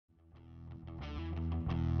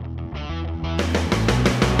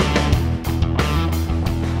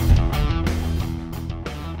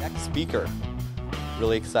speaker.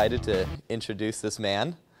 Really excited to introduce this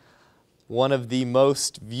man. One of the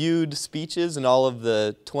most viewed speeches in all of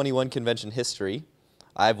the 21 convention history.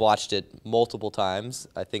 I've watched it multiple times.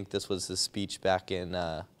 I think this was his speech back in,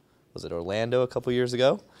 was it Orlando a couple years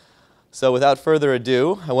ago? So without further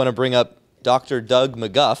ado, I want to bring up Dr. Doug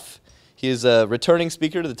McGuff. He is a returning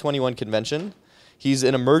speaker to the 21 convention. He's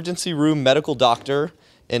an emergency room medical doctor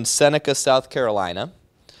in Seneca, South Carolina.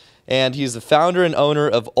 And he's the founder and owner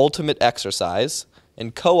of Ultimate Exercise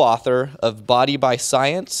and co-author of Body by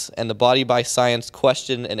Science and the Body by Science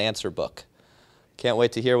Question and Answer book. Can't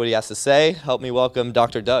wait to hear what he has to say. Help me welcome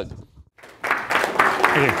Dr. Doug.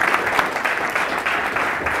 Thank you.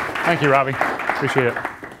 Thank you, Robbie. Appreciate it.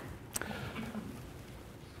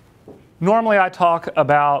 Normally I talk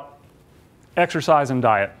about exercise and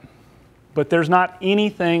diet, but there's not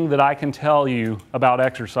anything that I can tell you about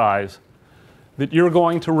exercise that you're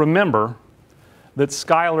going to remember that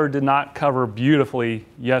Skylar did not cover beautifully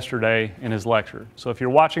yesterday in his lecture. So if you're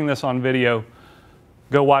watching this on video,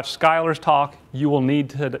 go watch Skylar's talk. You'll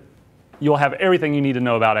have everything you need to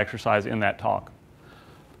know about exercise in that talk.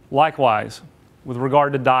 Likewise, with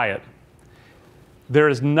regard to diet, there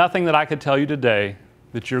is nothing that I could tell you today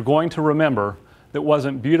that you're going to remember that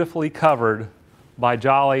wasn't beautifully covered by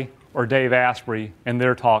Jolly or Dave Asprey in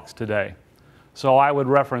their talks today. So I would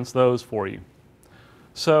reference those for you.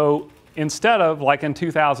 So instead of, like in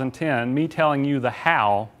 2010, me telling you the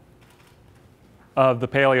how of the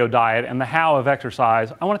paleo diet and the how of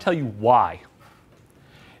exercise, I want to tell you why.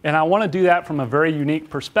 And I want to do that from a very unique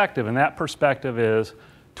perspective, and that perspective is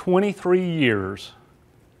 23 years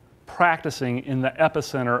practicing in the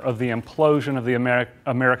epicenter of the implosion of the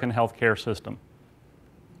American healthcare system.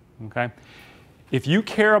 Okay? If you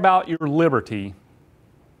care about your liberty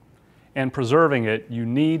and preserving it, you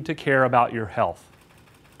need to care about your health.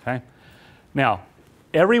 Okay? Now,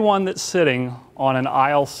 everyone that's sitting on an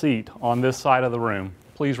aisle seat on this side of the room,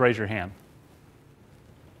 please raise your hand.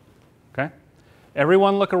 Okay?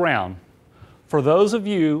 Everyone look around. For those of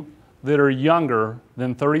you that are younger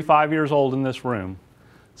than 35 years old in this room,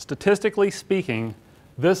 statistically speaking,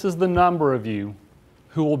 this is the number of you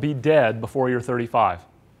who will be dead before you're 35.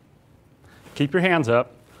 Keep your hands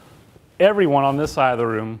up. Everyone on this side of the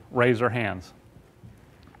room, raise their hands.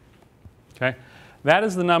 Okay? That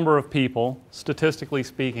is the number of people, statistically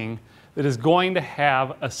speaking, that is going to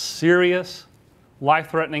have a serious,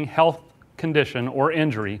 life-threatening health condition or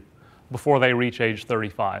injury before they reach age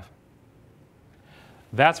 35.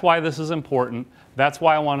 That's why this is important. That's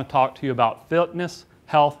why I want to talk to you about fitness,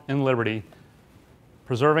 health, and liberty,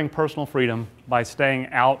 preserving personal freedom by staying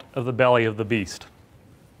out of the belly of the beast.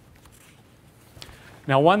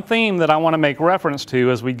 Now, one theme that I want to make reference to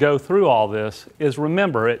as we go through all this is,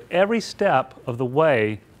 remember, at every step of the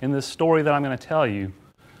way in this story that I'm going to tell you,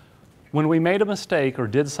 when we made a mistake or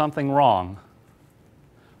did something wrong,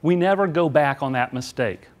 we never go back on that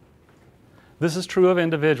mistake. This is true of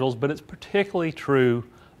individuals, but it's particularly true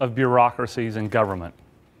of bureaucracies and government.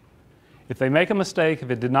 If they make a mistake, if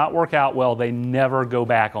it did not work out well, they never go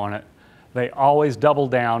back on it. They always double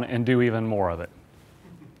down and do even more of it.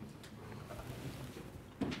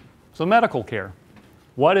 So medical care.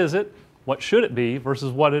 What is it? What should it be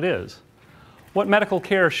versus what it is? What medical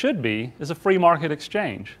care should be is a free market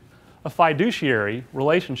exchange, a fiduciary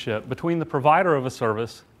relationship between the provider of a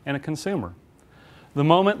service and a consumer. The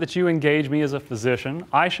moment that you engage me as a physician,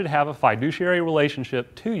 I should have a fiduciary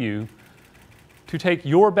relationship to you to take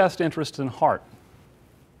your best interests in heart.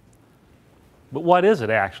 But what is it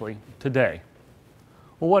actually today?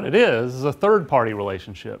 Well, what it is a third-party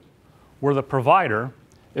relationship where the provider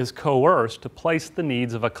is coerced to place the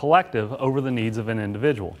needs of a collective over the needs of an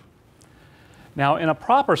individual. Now, in a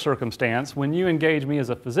proper circumstance, when you engage me as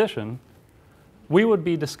a physician, we would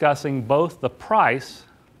be discussing both the price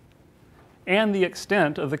and the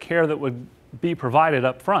extent of the care that would be provided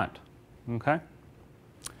up front. Okay?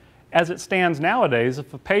 As it stands nowadays,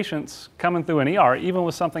 if a patient's coming through an ER, even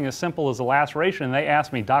with something as simple as a laceration, and they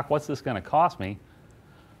ask me, "Doc, what's this going to cost me?"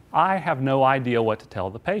 I have no idea what to tell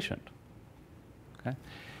the patient. Okay?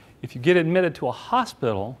 If you get admitted to a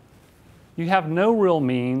hospital, you have no real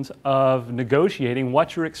means of negotiating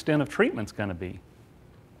what your extent of treatment's going to be.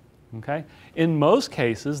 Okay? In most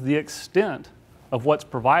cases, the extent of what's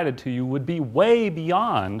provided to you would be way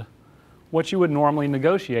beyond what you would normally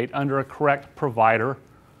negotiate under a correct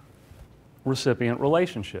provider-recipient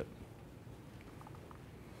relationship.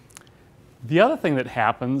 The other thing that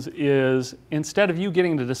happens is, instead of you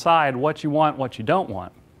getting to decide what you want, what you don't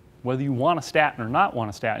want, whether you want a statin or not want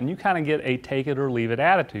a statin, you kind of get a take it or leave it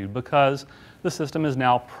attitude because the system is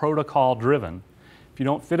now protocol driven. If you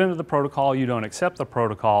don't fit into the protocol, you don't accept the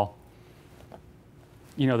protocol,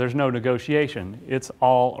 there's no negotiation. It's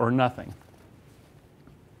all or nothing.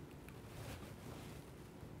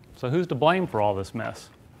 So who's to blame for all this mess?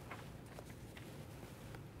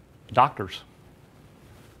 Doctors.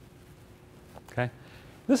 Okay?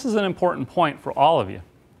 This is an important point for all of you.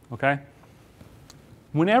 Okay?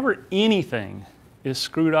 Whenever anything is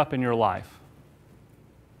screwed up in your life,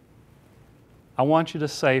 I want you to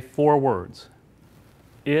say 4 words.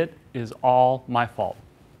 It is all my fault.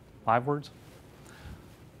 5 words?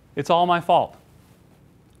 It's all my fault.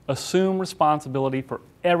 Assume responsibility for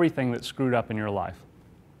everything that's screwed up in your life.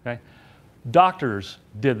 Okay? Doctors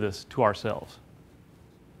did this to ourselves.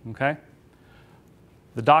 Okay?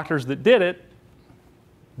 The doctors that did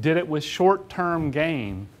it with short-term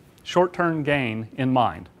gain in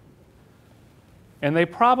mind. And they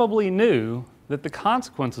probably knew that the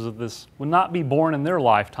consequences of this would not be born in their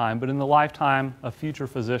lifetime, but in the lifetime of future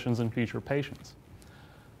physicians and future patients.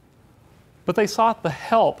 But they sought the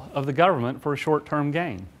help of the government for a short-term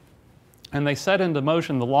gain. And they set into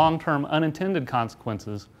motion the long-term unintended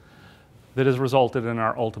consequences that has resulted in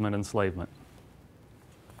our ultimate enslavement.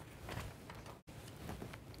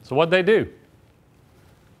 So what'd they do?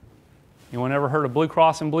 Anyone ever heard of Blue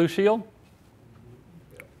Cross and Blue Shield?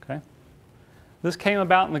 Okay. This came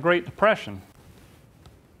about in the Great Depression.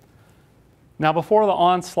 Now, before the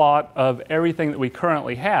onslaught of everything that we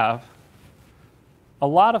currently have, a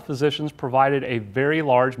lot of physicians provided a very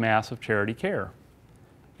large mass of charity care.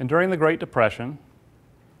 And during the Great Depression,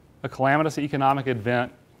 a calamitous economic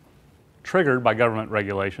event triggered by government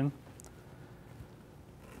regulation,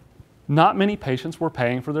 not many patients were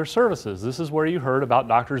paying for their services. This is where you heard about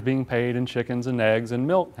doctors being paid in chickens and eggs and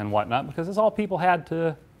milk and whatnot, because it's all people had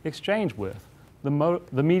to exchange with.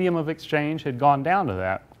 The medium of exchange had gone down to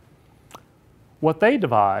that. What they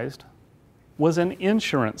devised was an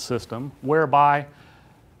insurance system whereby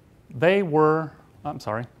they were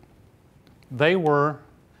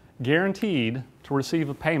guaranteed to receive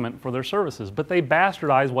a payment for their services, but they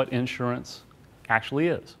bastardized what insurance actually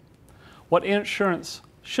is. What insurance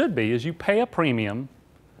should be is you pay a premium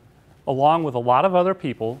along with a lot of other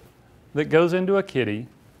people that goes into a kitty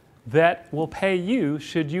that will pay you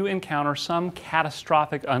should you encounter some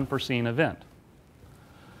catastrophic unforeseen event.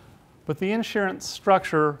 But the insurance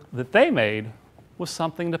structure that they made was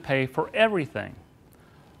something to pay for everything.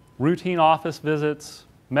 Routine office visits,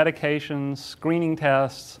 medications, screening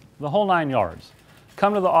tests, the whole 9 yards.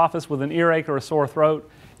 Come to the office with an earache or a sore throat,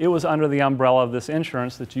 it was under the umbrella of this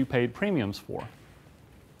insurance that you paid premiums for.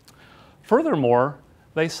 Furthermore,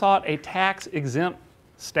 they sought a tax-exempt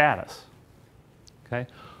status. Okay?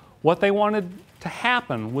 What they wanted to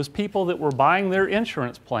happen was people that were buying their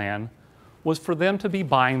insurance plan was for them to be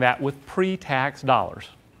buying that with pre-tax dollars.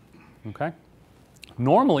 Okay?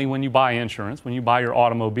 Normally, when you buy insurance, when you buy your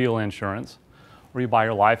automobile insurance or you buy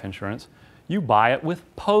your life insurance, you buy it with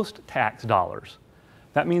post-tax dollars.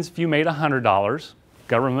 That means if you made $100,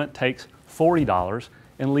 government takes $40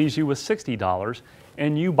 and leaves you with $60,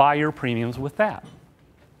 and you buy your premiums with that.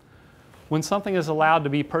 When something is allowed to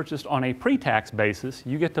be purchased on a pre-tax basis,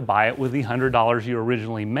 you get to buy it with the $100 you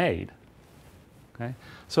originally made. Okay?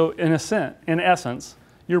 So in essence,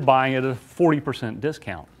 you're buying it at a 40%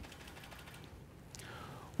 discount.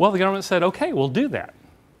 Well, the government said, okay, we'll do that.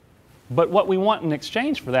 But what we want in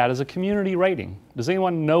exchange for that is a community rating. Does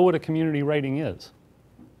anyone know what a community rating is?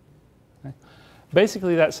 Okay.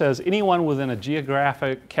 Basically, that says anyone within a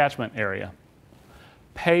geographic catchment area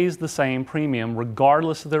pays the same premium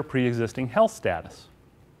regardless of their pre-existing health status.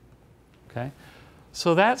 Okay?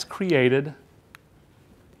 So that's created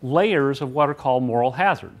layers of what are called moral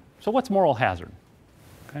hazard. So what's moral hazard?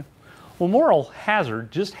 Okay? Well, moral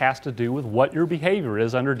hazard just has to do with what your behavior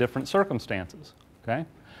is under different circumstances. Okay?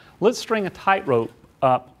 Let's string a tightrope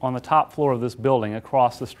up on the top floor of this building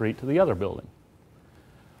across the street to the other building.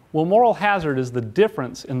 Well, moral hazard is the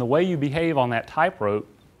difference in the way you behave on that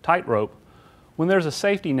tightrope when there's a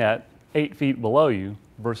safety net 8 feet below you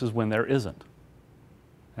versus when there isn't.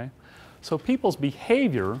 Okay? So people's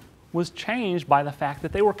behavior was changed by the fact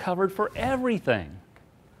that they were covered for everything.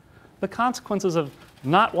 The consequences of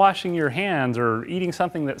not washing your hands or eating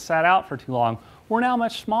something that sat out for too long were now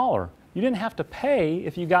much smaller. You didn't have to pay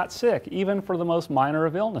if you got sick, even for the most minor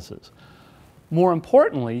of illnesses. More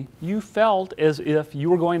importantly, you felt as if you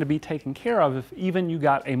were going to be taken care of if even you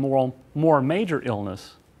got a more major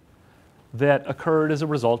illness that occurred as a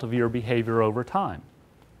result of your behavior over time.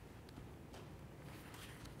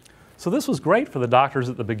 So this was great for the doctors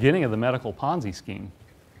at the beginning of the medical Ponzi scheme,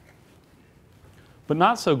 but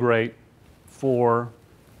not so great for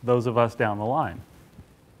those of us down the line.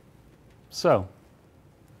 So,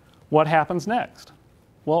 what happens next?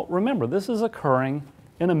 Well, remember, this is occurring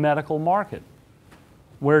in a medical market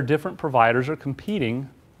where different providers are competing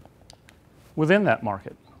within that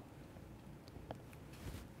market.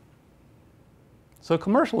 So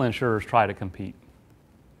commercial insurers try to compete.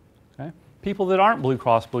 Okay? People that aren't Blue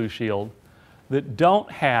Cross Blue Shield, that don't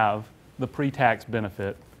have the pre-tax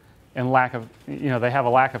benefit and they have a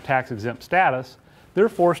lack of tax-exempt status, they're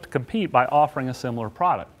forced to compete by offering a similar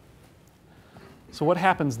product. So what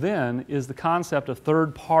happens then is the concept of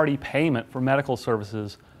third-party payment for medical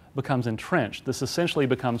services becomes entrenched. This essentially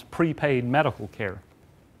becomes prepaid medical care.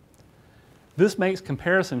 This makes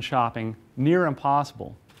comparison shopping near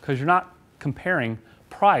impossible because you're not comparing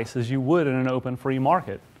price as you would in an open free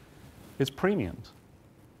market. It's premiums.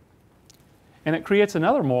 And it creates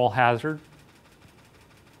another moral hazard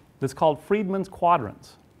that's called Friedman's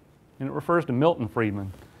quadrants. And it refers to Milton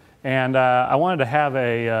Friedman. And I wanted to have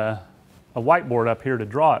a whiteboard up here to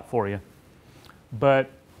draw it for you. But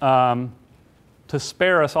to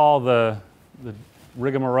spare us all the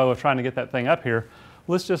rigmarole of trying to get that thing up here,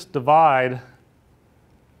 let's just divide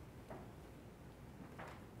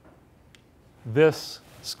this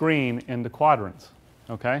screen into quadrants,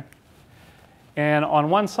 okay? And on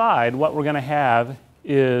one side, what we're going to have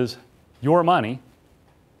is your money,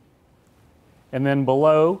 and then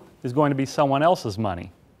below is going to be someone else's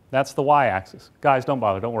money. That's the y-axis. Guys, don't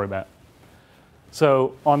bother, don't worry about it.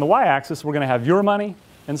 So on the y-axis, we're going to have your money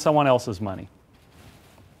and someone else's money.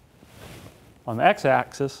 On the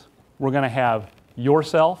x-axis, we're going to have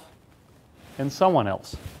yourself and someone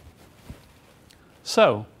else.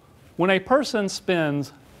 So when a person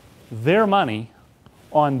spends their money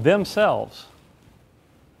on themselves,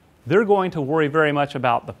 they're going to worry very much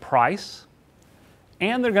about the price,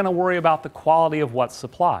 and they're going to worry about the quality of what's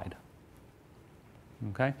supplied.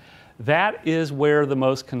 Okay? That is where the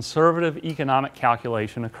most conservative economic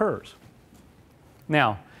calculation occurs.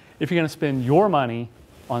 Now, if you're going to spend your money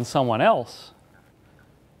on someone else,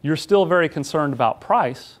 you're still very concerned about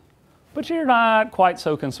price, but you're not quite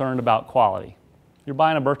so concerned about quality. You're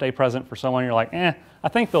buying a birthday present for someone, you're like, I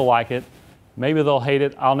think they'll like it. Maybe they'll hate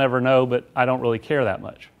it, I'll never know, but I don't really care that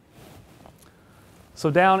much. So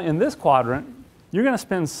down in this quadrant, you're going to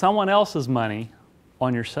spend someone else's money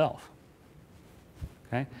on yourself.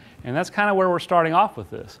 Okay? And that's kind of where we're starting off with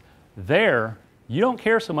this. There, you don't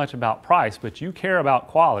care so much about price, but you care about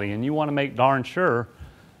quality, and you want to make darn sure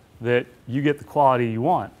that you get the quality you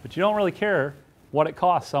want. But you don't really care what it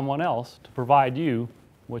costs someone else to provide you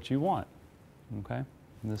what you want. Okay?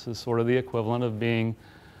 And this is sort of the equivalent of being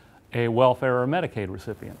a welfare or Medicaid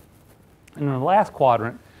recipient. And then the last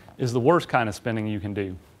quadrant is the worst kind of spending you can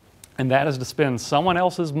do. And that is to spend someone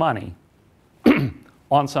else's money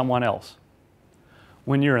on someone else.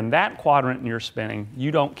 When you're in that quadrant and you're spending,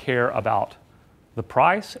 you don't care about the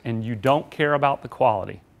price and you don't care about the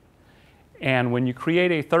quality. And when you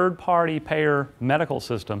create a third-party payer medical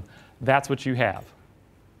system, that's what you have.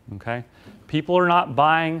 Okay? People are not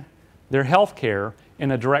buying their health care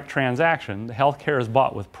in a direct transaction. The health care is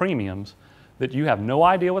bought with premiums that you have no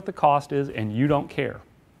idea what the cost is and you don't care.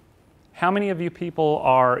 How many of you people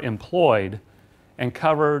are employed and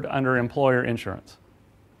covered under employer insurance?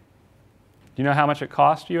 Do you know how much it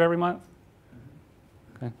costs you every month?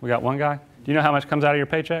 Okay, we got one guy. Do you know how much comes out of your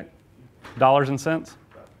paycheck? Dollars and cents?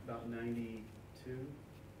 About 92,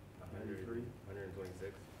 103,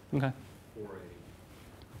 126. Okay. 480.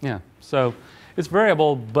 Yeah, so it's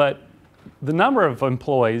variable, but the number of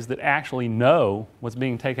employees that actually know what's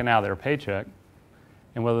being taken out of their paycheck,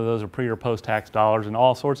 and whether those are pre or post-tax dollars and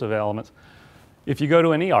all sorts of elements. If you go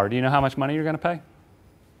to an ER, do you know how much money you're going to pay?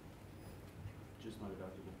 Just my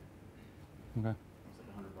deductible. Okay.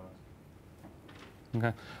 It's like $100.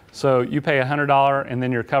 Okay. So you pay $100 and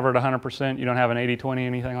then you're covered 100%. You don't have an 80-20,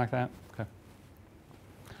 anything like that? Okay.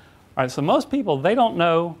 All right, so most people, they don't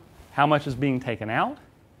know how much is being taken out,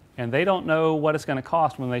 and they don't know what it's going to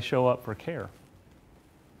cost when they show up for care.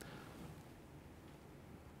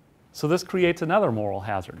 So this creates another moral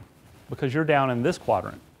hazard because you're down in this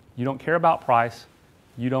quadrant. You don't care about price.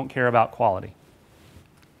 You don't care about quality.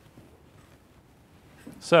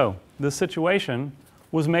 So this situation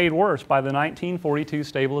was made worse by the 1942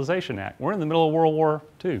 Stabilization Act. We're in the middle of World War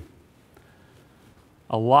II.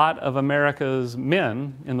 A lot of America's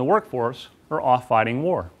men in the workforce are off fighting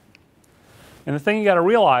war. And the thing you got to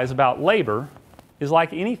realize about labor is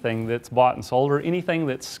like anything that's bought and sold or anything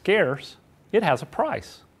that's scarce, it has a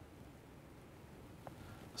price.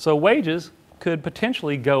 So wages could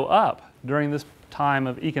potentially go up during this time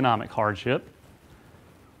of economic hardship,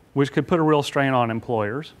 which could put a real strain on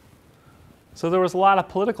employers. So there was a lot of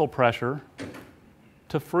political pressure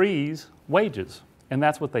to freeze wages, and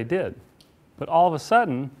that's what they did. But all of a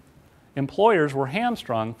sudden, employers were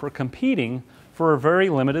hamstrung for competing for a very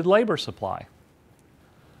limited labor supply.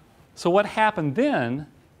 So what happened then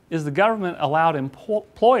is the government allowed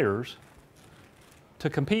employers to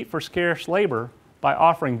compete for scarce labor by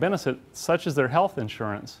offering benefits such as their health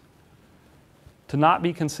insurance to not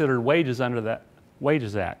be considered wages under that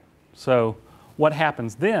Wages Act. So what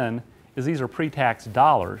happens then is these are pre-tax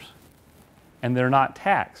dollars and they're not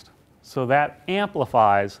taxed. So that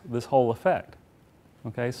amplifies this whole effect.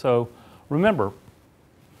 Okay, so remember,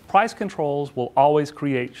 price controls will always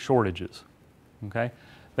create shortages. Okay?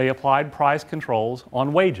 They applied price controls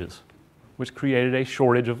on wages, which created a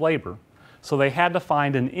shortage of labor. So they had to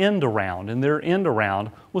find an end around, and their end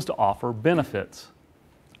around was to offer benefits,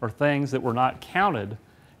 or things that were not counted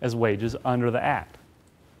as wages under the Act.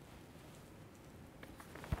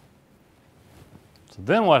 So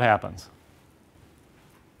then what happens?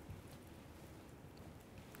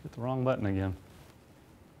 Hit the wrong button again.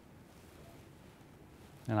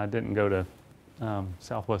 And I didn't go to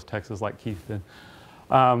Southwest Texas like Keith did.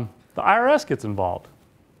 The IRS gets involved.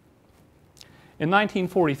 In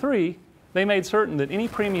 1943, they made certain that any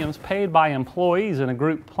premiums paid by employees in a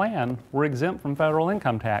group plan were exempt from federal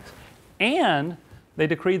income tax. And they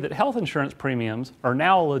decreed that health insurance premiums are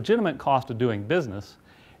now a legitimate cost of doing business,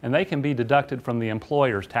 and they can be deducted from the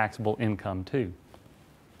employer's taxable income too.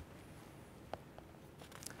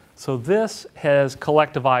 So this has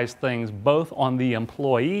collectivized things both on the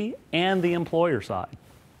employee and the employer side.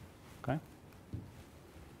 Okay?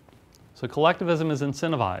 So collectivism is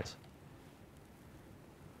incentivized.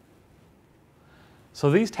 So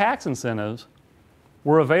these tax incentives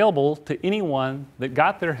were available to anyone that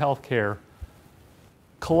got their health care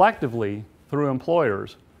collectively through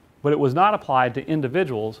employers, but it was not applied to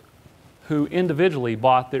individuals who individually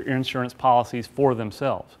bought their insurance policies for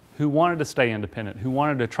themselves, who wanted to stay independent, who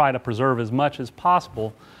wanted to try to preserve as much as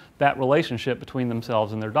possible that relationship between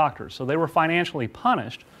themselves and their doctors. So they were financially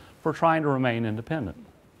punished for trying to remain independent.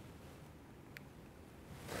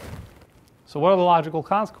 So what are the logical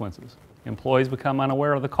consequences? Employees become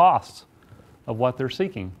unaware of the costs of what they're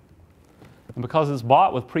seeking. And because it's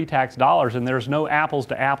bought with pre-tax dollars and there's no apples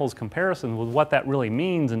to apples comparison with what that really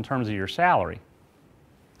means in terms of your salary,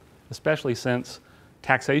 especially since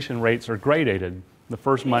taxation rates are gradated. The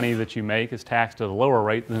first money that you make is taxed at a lower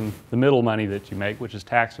rate than the middle money that you make, which is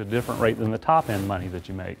taxed at a different rate than the top end money that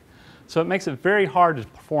you make. So it makes it very hard to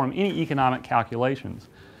perform any economic calculations.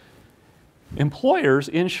 Employers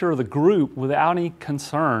insure the group without any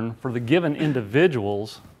concern for the given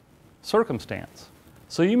individual's circumstance.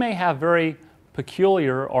 So you may have very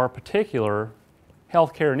peculiar or particular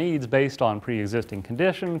healthcare needs based on pre-existing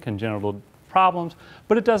condition, congenital problems,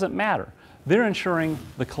 but it doesn't matter. They're insuring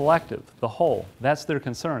the collective, the whole. That's their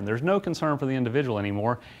concern. There's no concern for the individual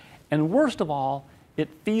anymore. And worst of all, it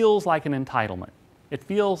feels like an entitlement. It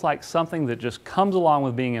feels like something that just comes along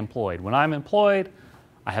with being employed. When I'm employed,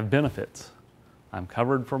 I have benefits. I'm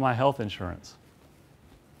covered for my health insurance.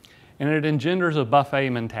 And it engenders a buffet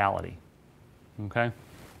mentality. Okay?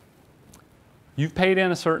 You've paid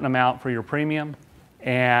in a certain amount for your premium,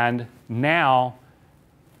 and now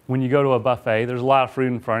when you go to a buffet, there's a lot of fruit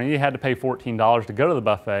in front of you. You had to pay $14 to go to the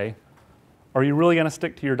buffet. Are you really going to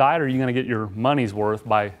stick to your diet, or are you going to get your money's worth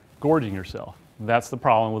by gorging yourself? That's the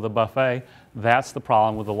problem with a buffet. That's the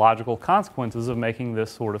problem with the logical consequences of making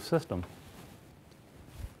this sort of system.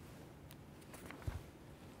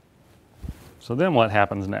 So then what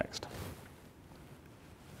happens next?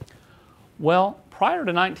 Well, prior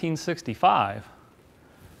to 1965,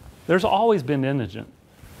 there's always been indigent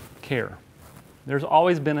care. There's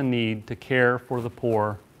always been a need to care for the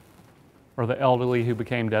poor or the elderly who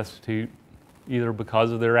became destitute either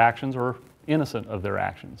because of their actions or innocent of their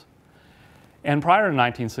actions. And prior to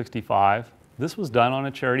 1965, this was done on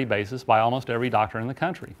a charity basis by almost every doctor in the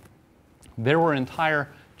country. There were entire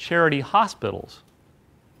charity hospitals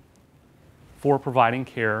for providing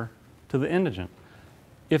care to the indigent.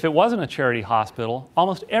 If it wasn't a charity hospital,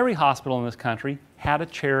 almost every hospital in this country had a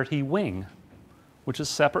charity wing, which is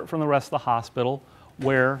separate from the rest of the hospital,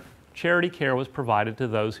 where charity care was provided to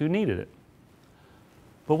those who needed it.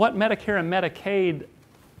 But what Medicare and Medicaid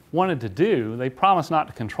wanted to do, they promised not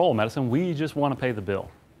to control medicine, we just want to pay the bill.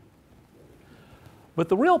 But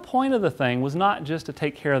the real point of the thing was not just to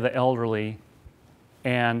take care of the elderly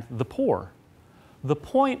and the poor. The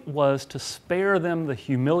point was to spare them the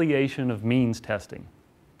humiliation of means testing,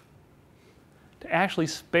 to actually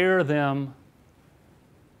spare them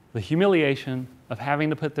the humiliation of having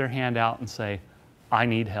to put their hand out and say, I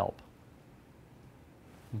need help.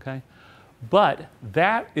 Okay? But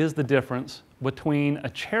that is the difference between a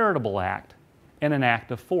charitable act and an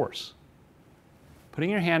act of force. putting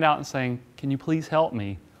your hand out and saying, can you please help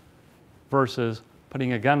me, versus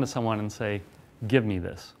putting a gun to someone and say, give me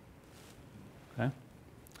this. Okay?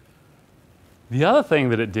 The other thing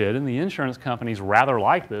that it did, and the insurance companies rather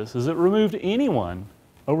like this, is it removed anyone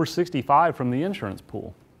over 65 from the insurance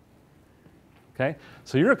pool. Okay?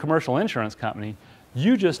 So you're a commercial insurance company,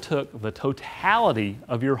 you just took the totality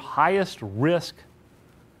of your highest risk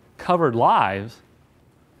covered lives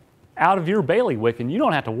out of your bailiwick, and you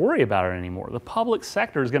don't have to worry about it anymore. The public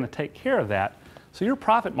sector is going to take care of that, so your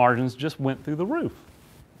profit margins just went through the roof.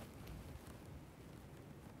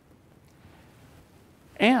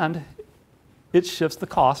 And it shifts the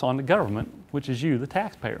cost on the government, which is you, the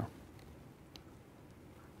taxpayer.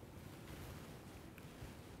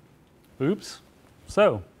 Oops.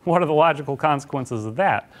 So, what are the logical consequences of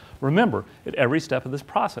that? Remember, at every step of this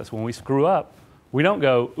process, when we screw up, we don't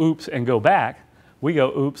go oops and go back. We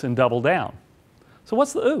go oops and double down. So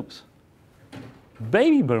what's the oops?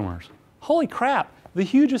 Baby boomers. Holy crap, the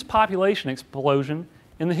hugest population explosion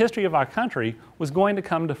in the history of our country was going to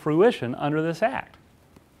come to fruition under this act.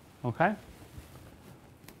 Okay?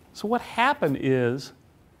 So what happened is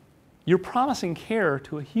you're promising care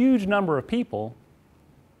to a huge number of people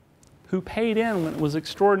who paid in when it was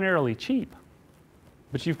extraordinarily cheap.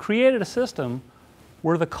 But you've created a system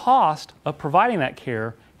where the cost of providing that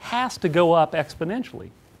care has to go up exponentially.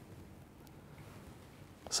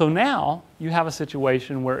 So now you have a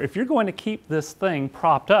situation where if you're going to keep this thing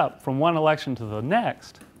propped up from one election to the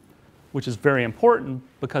next, which is very important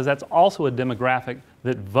because that's also a demographic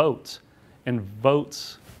that votes, and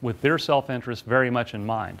votes with their self-interest very much in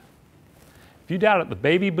mind. If you doubt it, the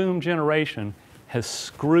baby boom generation has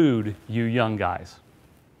screwed you young guys.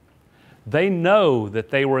 They know that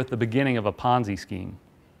they were at the beginning of a Ponzi scheme,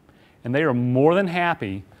 and they are more than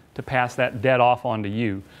happy to pass that debt off onto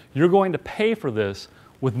you. You're going to pay for this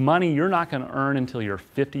with money you're not going to earn until you're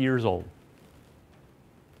 50 years old.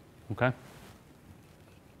 Okay?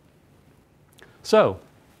 So,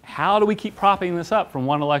 how do we keep propping this up from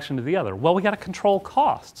one election to the other? Well, we got to control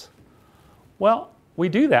costs. Well, we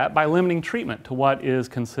do that by limiting treatment to what is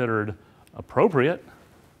considered appropriate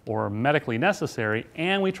or medically necessary,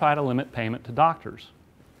 and we try to limit payment to doctors.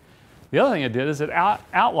 The other thing it did is it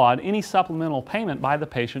outlawed any supplemental payment by the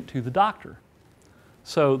patient to the doctor.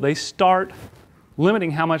 So they start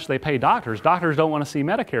limiting how much they pay doctors. Doctors don't want to see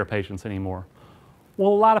Medicare patients anymore.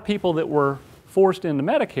 Well, a lot of people that were forced into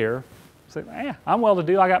Medicare say, I'm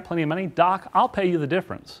well-to-do, I got plenty of money. Doc, I'll pay you the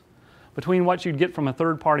difference. Between what you'd get from a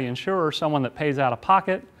third-party insurer, someone that pays out of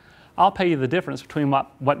pocket, I'll pay you the difference between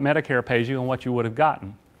what Medicare pays you and what you would have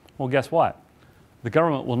gotten. Well, guess what? The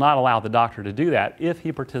government will not allow the doctor to do that if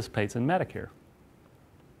he participates in Medicare.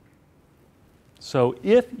 So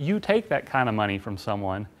if you take that kind of money from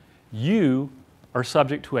someone, you are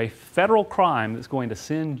subject to a federal crime that's going to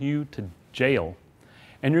send you to jail.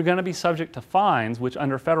 And you're going to be subject to fines, which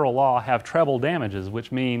under federal law have treble damages,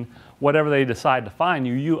 which mean whatever they decide to fine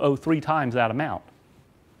you, you owe 3 times that amount.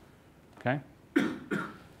 Okay?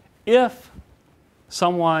 If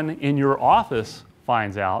someone in your office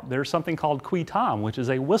finds out, there's something called qui tam, which is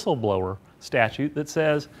a whistleblower statute that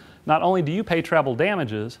says not only do you pay treble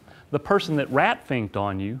damages, the person that rat-finked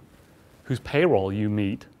on you, whose payroll you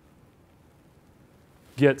meet,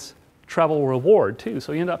 gets treble reward too.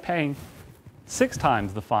 So you end up paying 6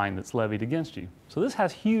 times the fine that's levied against you. So this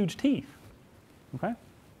has huge teeth. Okay?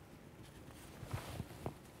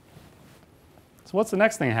 So what's the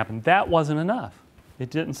next thing that happened? That wasn't enough. It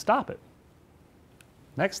didn't stop it.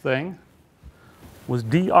 Next thing was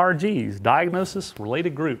DRGs,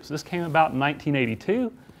 diagnosis-related groups. This came about in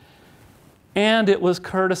 1982, and it was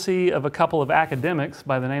courtesy of a couple of academics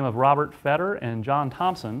by the name of Robert Fetter and John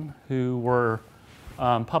Thompson, who were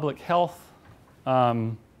public health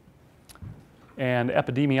and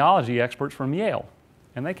epidemiology experts from Yale.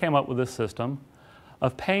 And they came up with this system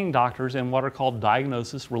of paying doctors in what are called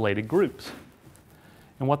diagnosis-related groups.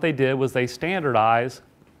 And what they did was they standardized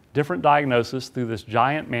different diagnoses through this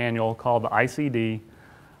giant manual called the ICD,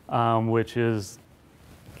 which is,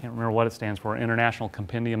 I can't remember what it stands for, International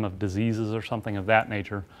Compendium of Diseases or something of that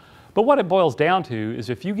nature. But what it boils down to is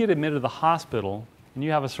if you get admitted to the hospital and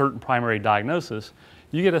you have a certain primary diagnosis,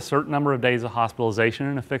 you get a certain number of days of hospitalization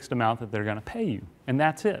and a fixed amount that they're going to pay you. And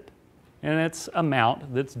that's it. And it's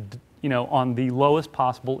amount that's, on the lowest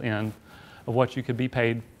possible end of what you could be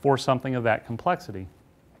paid for something of that complexity.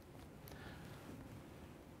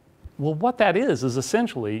 Well, what that is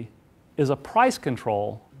essentially a price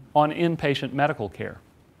control on inpatient medical care.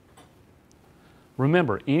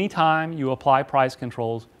 Remember, anytime you apply price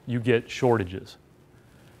controls, you get shortages.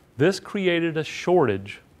 This created a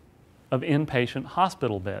shortage of inpatient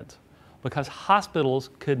hospital beds. because hospitals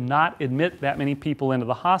could not admit that many people into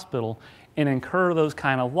the hospital and incur those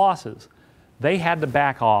kind of losses. They had to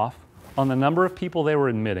back off on the number of people they were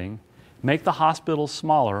admitting, make the hospitals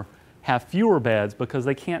smaller, have fewer beds because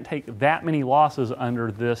they can't take that many losses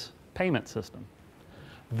under this payment system.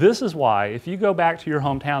 This is why, if you go back to your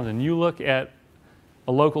hometowns and you look at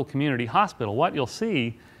a local community hospital, what you'll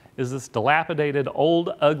see is this dilapidated,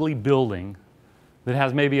 old, ugly building that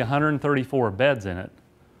has maybe 134 beds in it.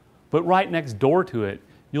 But right next door to it,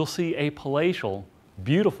 you'll see a palatial,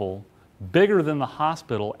 beautiful, bigger than the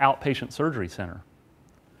hospital outpatient surgery center,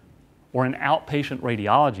 or an outpatient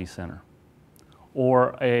radiology center,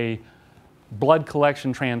 or a blood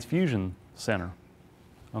collection transfusion center,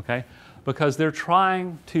 okay? Because they're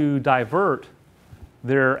trying to divert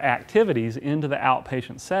their activities into the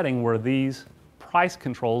outpatient setting where these price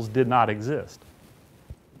controls did not exist.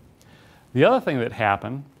 The other thing that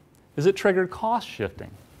happened is it triggered cost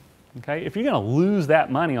shifting. Okay? If you're going to lose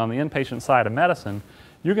that money on the inpatient side of medicine,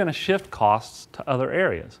 you're going to shift costs to other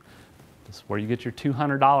areas. This is where you get your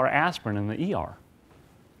 $200 aspirin in the ER.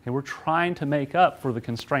 Okay, we're trying to make up for the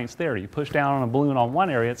constraints there. You push down on a balloon on one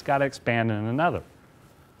area, it's got to expand in another.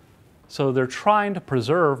 So they're trying to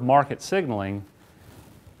preserve market signaling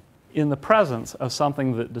in the presence of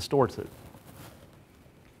something that distorts it.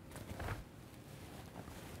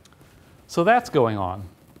 So that's going on.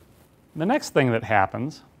 The next thing that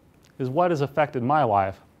happens is what has affected my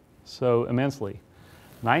life so immensely.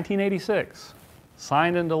 1986,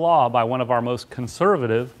 signed into law by one of our most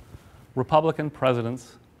conservative Republican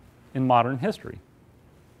presidents in modern history.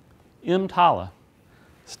 EMTALA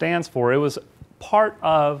stands for, it was part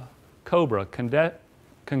of COBRA,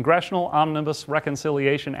 Congressional Omnibus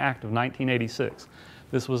Reconciliation Act of 1986.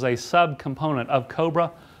 This was a subcomponent of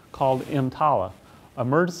COBRA called EMTALA,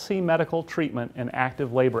 Emergency Medical Treatment and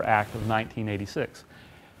Active Labor Act of 1986.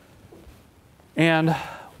 And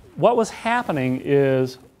what was happening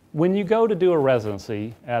is when you go to do a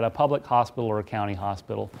residency at a public hospital or a county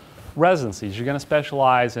hospital, residencies, you're going to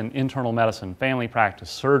specialize in internal medicine, family practice,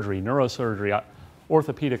 surgery, neurosurgery,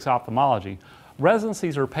 orthopedics, ophthalmology.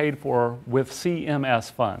 Residencies are paid for with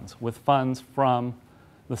CMS funds, with funds from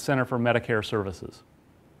the Center for Medicare Services.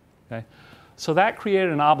 Okay? So that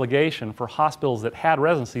created an obligation for hospitals that had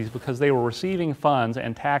residencies because they were receiving funds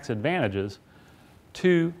and tax advantages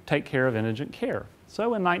to take care of indigent care. So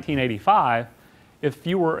in 1985, if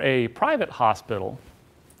you were a private hospital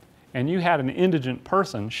and you had an indigent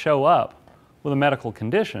person show up with a medical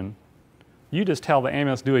condition, you just tell the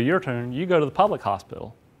ambulance, do a U-turn, you go to the public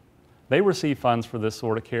hospital. They receive funds for this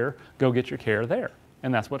sort of care, go get your care there.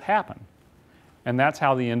 And that's what happened. And that's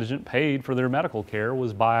how the indigent paid for their medical care,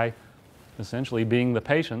 was by essentially being the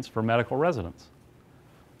patients for medical residents.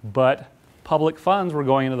 But public funds were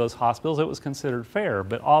going into those hospitals, it was considered fair.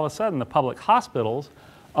 But all of a sudden, the public hospitals,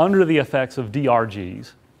 under the effects of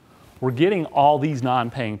DRGs, were getting all these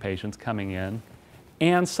non-paying patients coming in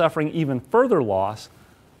and suffering even further loss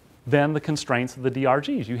than the constraints of the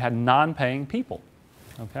DRGs. You had non-paying people,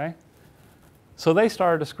 okay? So they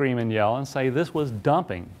started to scream and yell and say this was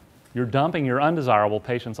dumping. You're dumping your undesirable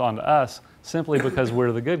patients onto us simply because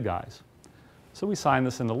we're the good guys. So we signed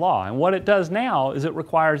this into law. And what it does now is it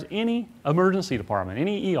requires any emergency department,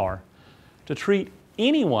 any ER, to treat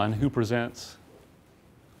anyone who presents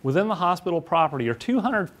within the hospital property or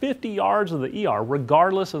 250 yards of the ER,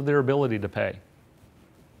 regardless of their ability to pay.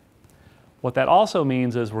 What that also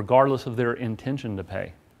means is regardless of their intention to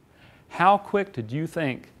pay. How quick did you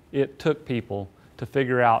think it took people to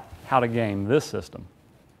figure out how to game this system?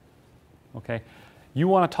 Okay, you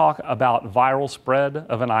want to talk about viral spread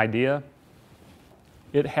of an idea?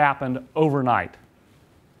 It happened overnight.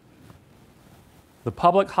 The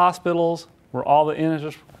public hospitals where all the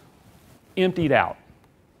indigents emptied out.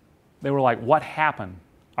 They were like, what happened?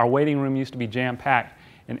 Our waiting room used to be jam-packed,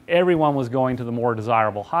 and everyone was going to the more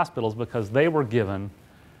desirable hospitals because they were given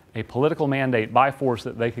a political mandate by force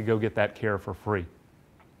that they could go get that care for free.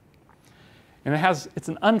 And it's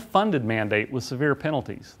an unfunded mandate with severe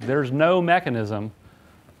penalties. There's no mechanism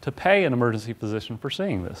to pay an emergency physician for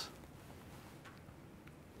seeing this.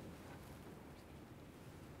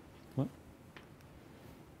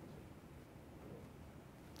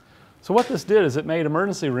 So what this did is it made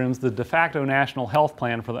emergency rooms the de facto national health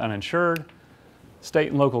plan for the uninsured. State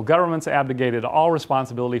and local governments abdicated all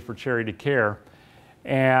responsibility for charity care.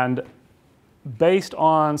 And based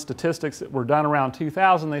on statistics that were done around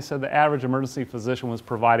 2000, they said the average emergency physician was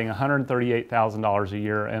providing $138,000 a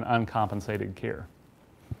year in uncompensated care.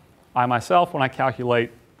 I myself, when I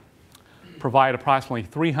calculate, provide approximately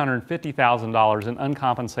 $350,000 in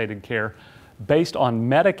uncompensated care based on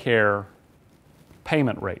Medicare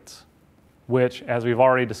payment rates. which, as we've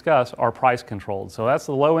already discussed, are price controlled. So that's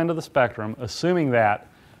the low end of the spectrum. Assuming that,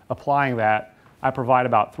 applying that, I provide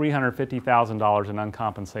about $350,000 in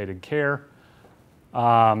uncompensated care.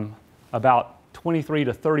 About 23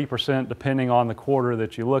 to 30%, depending on the quarter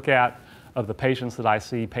that you look at, of the patients that I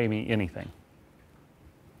see pay me anything.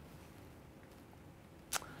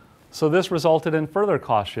 So this resulted in further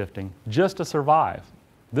cost shifting just to survive.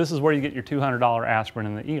 This is where you get your $200 aspirin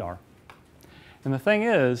in the ER. And the thing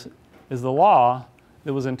is the law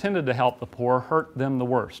that was intended to help the poor hurt them the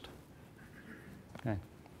worst. Okay.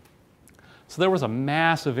 So there was a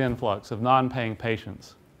massive influx of non-paying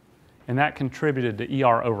patients, and that contributed to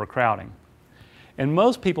ER overcrowding. And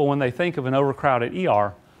most people, when they think of an overcrowded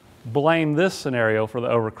ER, blame this scenario for the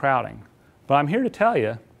overcrowding. But I'm here to tell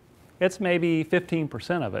you, it's maybe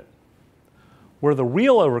 15% of it. Where the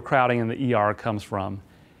real overcrowding in the ER comes from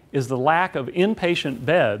is the lack of inpatient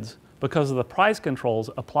beds because of the price controls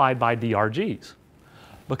applied by DRGs.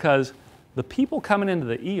 Because the people coming into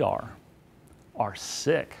the ER are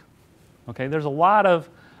sick. Okay, there's a lot of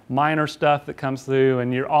minor stuff that comes through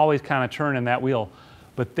and you're always kind of churning that wheel,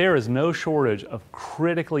 but there is no shortage of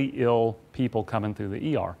critically ill people coming through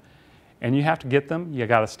the ER. And you have to get them, you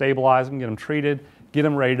got to stabilize them, get them treated, get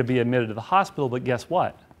them ready to be admitted to the hospital, but guess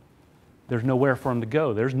what? There's nowhere for them to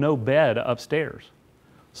go. There's no bed upstairs.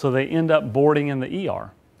 So they end up boarding in the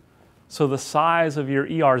ER. So the size of your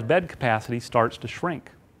ER's bed capacity starts to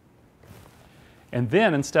shrink. And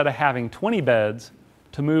then instead of having 20 beds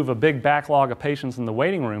to move a big backlog of patients in the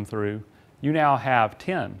waiting room through, you now have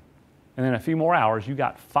 10. And then a few more hours, you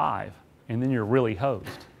got 5, and then you're really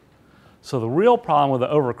hosed. So the real problem with the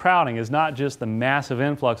overcrowding is not just the massive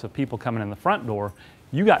influx of people coming in the front door,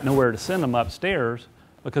 you got nowhere to send them upstairs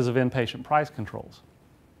because of inpatient price controls.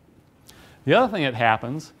 The other thing that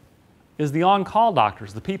happens is the on-call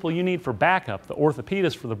doctors, the people you need for backup, the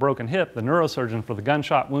orthopedist for the broken hip, the neurosurgeon for the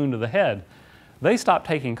gunshot wound to the head, they stop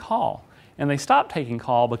taking call. And they stop taking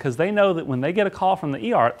call because they know that when they get a call from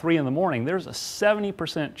the ER at 3 in the morning, there's a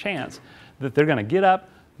 70% chance that they're going to get up,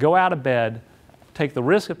 go out of bed, take the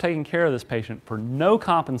risk of taking care of this patient for no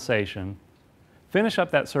compensation, finish up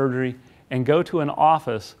that surgery, and go to an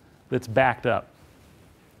office that's backed up.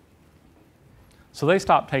 So they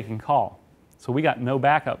stopped taking call. So we got no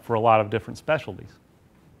backup for a lot of different specialties.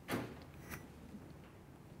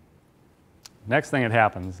 Next thing that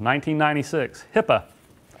happens, 1996, HIPAA.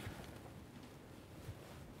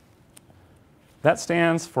 That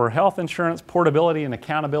stands for Health Insurance Portability and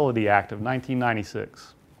Accountability Act of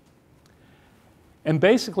 1996. And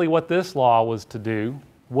basically what this law was to do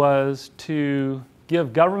was to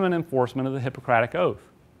give government enforcement of the Hippocratic Oath,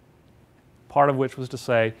 part of which was to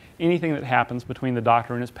say anything that happens between the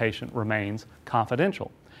doctor and his patient remains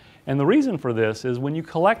confidential. And the reason for this is when you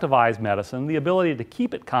collectivize medicine, the ability to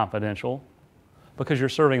keep it confidential, because you're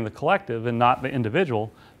serving the collective and not the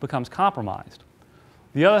individual, becomes compromised.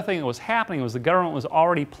 The other thing that was happening was the government was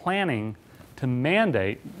already planning to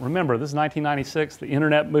mandate, remember this is 1996, the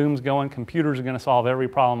internet boom's going, computers are going to solve every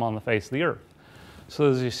problem on the face of the earth. So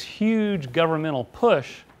there's this huge governmental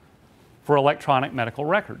push for electronic medical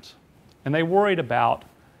records. And they worried about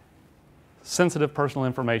sensitive personal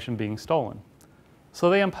information being stolen. So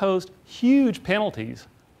they imposed huge penalties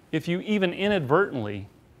if you even inadvertently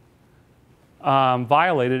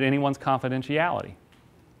violated anyone's confidentiality.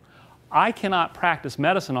 I cannot practice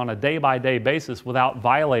medicine on a day-by-day basis without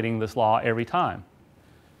violating this law every time.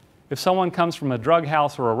 If someone comes from a drug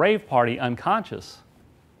house or a rave party unconscious,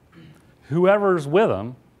 whoever's with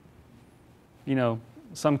them, you know,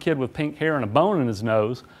 some kid with pink hair and a bone in his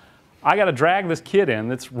nose, I got to drag this kid in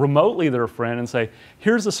that's remotely their friend and say,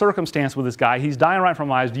 here's the circumstance with this guy. He's dying right from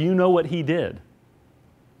my eyes. Do you know what he did?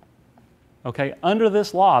 Okay, under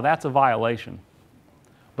this law, that's a violation.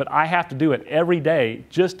 But I have to do it every day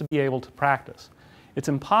just to be able to practice. It's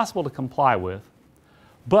impossible to comply with,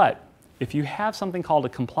 but if you have something called a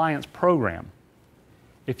compliance program,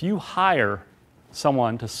 if you hire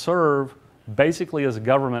someone to serve basically as a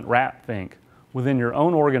government rat fink within your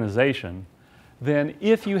own organization, then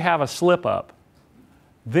if you have a slip-up,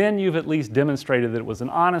 then you've at least demonstrated that it was an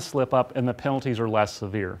honest slip-up and the penalties are less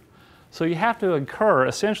severe. So you have to incur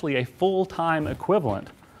essentially a full-time equivalent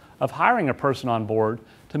of hiring a person on board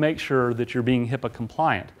to make sure that you're being HIPAA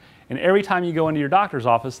compliant. And every time you go into your doctor's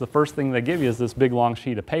office, the first thing they give you is this big long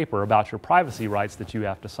sheet of paper about your privacy rights that you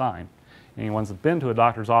have to sign. Anyone that's been to a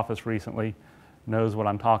doctor's office recently knows what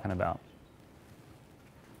I'm talking about.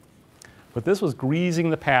 But this was greasing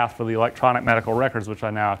the path for the electronic medical records, which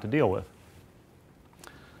I now have to deal with.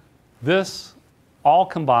 This, all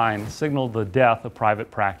combined, signaled the death of private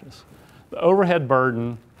practice. The overhead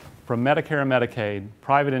burden from Medicare and Medicaid,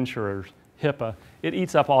 private insurers, HIPAA, it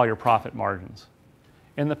eats up all your profit margins.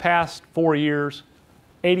 In the past 4 years,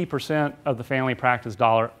 80% of the family practice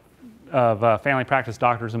doctors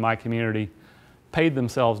in my community paid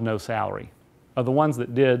themselves no salary. Of the ones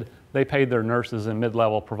that did, they paid their nurses and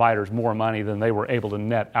mid-level providers more money than they were able to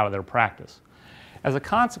net out of their practice. As a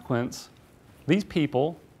consequence, these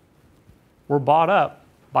people were bought up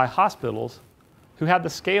by hospitals who had the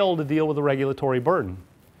scale to deal with the regulatory burden.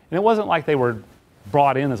 And it wasn't like they were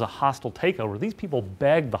brought in as a hostile takeover. These people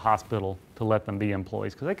begged the hospital to let them be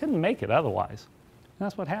employees because they couldn't make it otherwise. And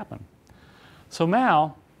that's what happened. So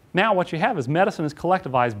now what you have is medicine is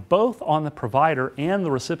collectivized both on the provider and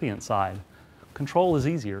the recipient side. Control is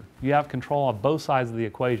easier. You have control on both sides of the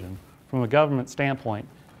equation. From a government standpoint,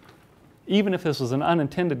 even if this was an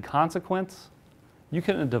unintended consequence, you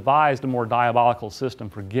couldn't have devised a more diabolical system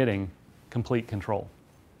for getting complete control.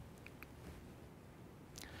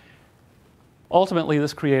 Ultimately,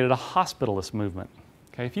 this created a hospitalist movement.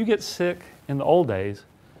 Okay, if you get sick in the old days,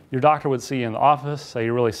 your doctor would see you in the office, say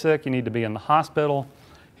you're really sick, you need to be in the hospital.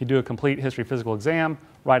 He'd do a complete history physical exam,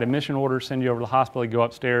 write admission order, send you over to the hospital, he'd go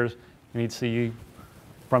upstairs, and he'd see you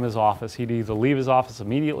from his office. He'd either leave his office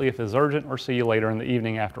immediately if it's urgent or see you later in the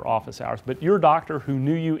evening after office hours. But your doctor who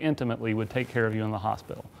knew you intimately would take care of you in the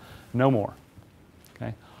hospital. No more.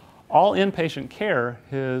 Okay? All inpatient care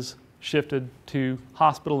has shifted to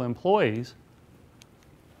hospital employees,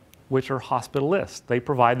 which are hospitalists. They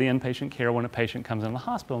provide the inpatient care when a patient comes in the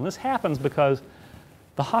hospital. And this happens because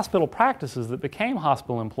the hospital practices that became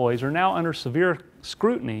hospital employees are now under severe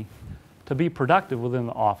scrutiny to be productive within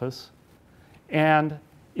the office. And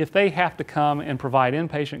if they have to come and provide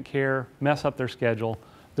inpatient care, mess up their schedule,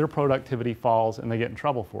 their productivity falls and they get in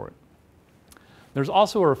trouble for it. There's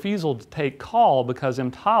also a refusal to take call because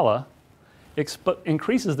EMTALA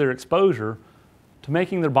increases their exposure to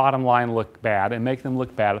making their bottom line look bad and make them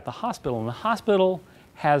look bad at the hospital. And the hospital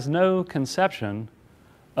has no conception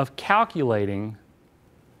of calculating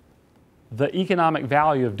the economic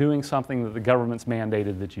value of doing something that the government's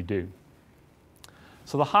mandated that you do.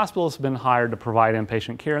 So the hospital has been hired to provide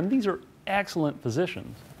inpatient care, and these are excellent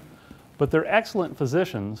physicians. But they're excellent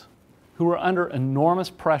physicians who are under enormous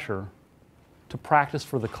pressure to practice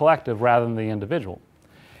for the collective rather than the individual.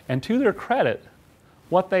 And to their credit,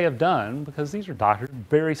 what they have done, because these are doctors,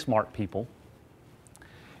 very smart people,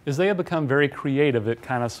 is they have become very creative at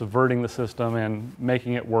kind of subverting the system and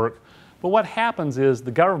making it work. But what happens is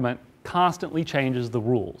the government constantly changes the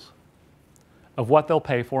rules of what they'll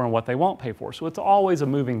pay for and what they won't pay for. So it's always a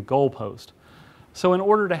moving goalpost. So in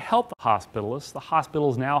order to help the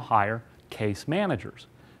hospitals now hire case managers.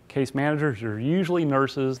 Case managers are usually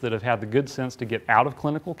nurses that have had the good sense to get out of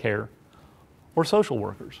clinical care or social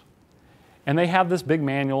workers. And they have this big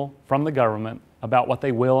manual from the government about what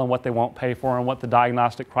they will and what they won't pay for and what the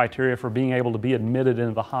diagnostic criteria for being able to be admitted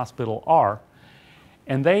into the hospital are.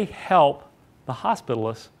 And they help the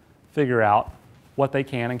hospitalists figure out what they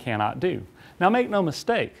can and cannot do. Now make no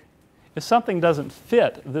mistake, if something doesn't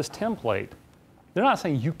fit this template, they're not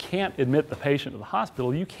saying you can't admit the patient to the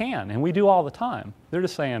hospital. You can, and we do all the time. They're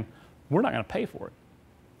just saying, we're not going to pay for it.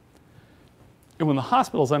 And when the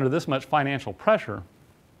hospital's under this much financial pressure,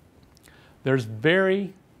 there's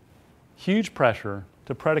very huge pressure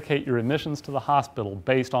to predicate your admissions to the hospital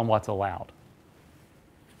based on what's allowed.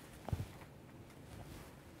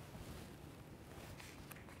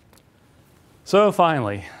 So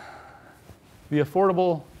finally, the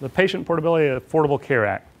Patient Portability Affordable Care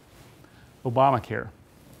Act, Obamacare.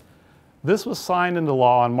 This was signed into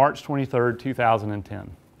law on March 23rd, 2010.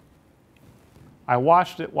 I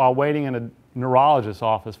watched it while waiting in a neurologist's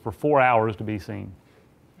office for 4 hours to be seen.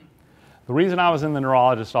 The reason I was in the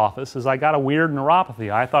neurologist's office is I got a weird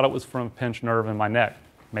neuropathy. I thought it was from a pinched nerve in my neck,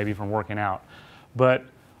 maybe from working out. But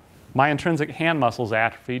my intrinsic hand muscles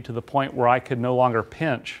atrophied to the point where I could no longer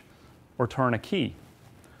pinch or turn a key.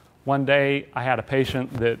 One day I had a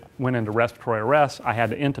patient that went into respiratory arrest. I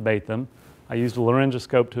had to intubate them. I used a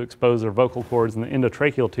laryngoscope to expose their vocal cords, and the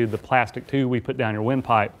endotracheal tube, the plastic tube we put down your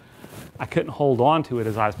windpipe, I couldn't hold on to it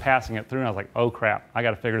as I was passing it through, and I was like, oh crap, I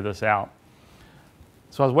got to figure this out.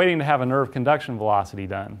 So I was waiting to have a nerve conduction velocity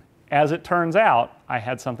done. As it turns out, I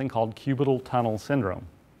had something called cubital tunnel syndrome.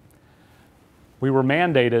 We were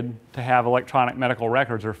mandated to have electronic medical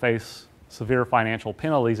records or face severe financial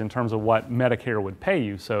penalties in terms of what Medicare would pay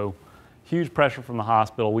you. So huge pressure from the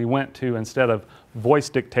hospital. We went to, instead of voice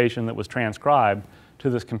dictation that was transcribed, to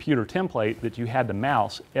this computer template that you had to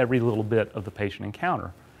mouse every little bit of the patient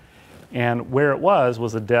encounter. And where it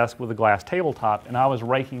was a desk with a glass tabletop, and I was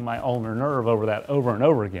raking my ulnar nerve over that over and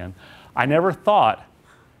over again. I never thought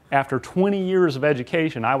after 20 years of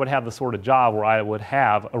education, I would have the sort of job where I would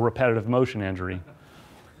have a repetitive motion injury.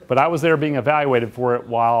 But I was there being evaluated for it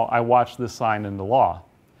while I watched this signed into law.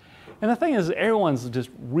 And the thing is, everyone's just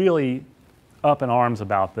really up in arms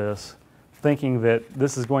about this, thinking that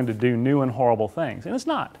this is going to do new and horrible things. And it's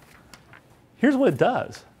not. Here's what it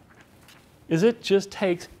does, is it just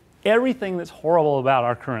takes everything that's horrible about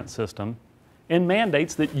our current system and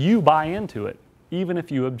mandates that you buy into it, even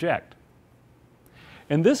if you object.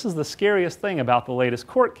 And this is the scariest thing about the latest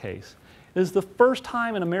court case, is the first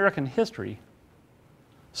time in American history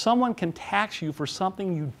someone can tax you for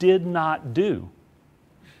something you did not do.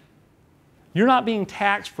 You're not being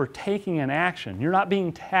taxed for taking an action. You're not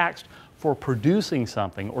being taxed for producing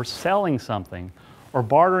something or selling something or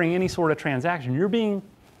bartering any sort of transaction. You're being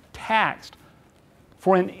taxed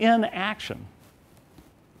for an inaction.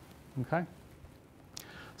 Okay?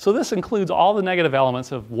 So this includes all the negative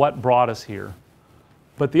elements of what brought us here.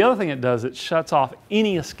 But the other thing it does, it shuts off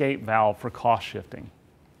any escape valve for cost shifting.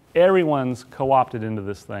 Everyone's co-opted into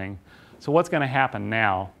this thing. So what's going to happen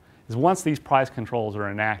now is once these price controls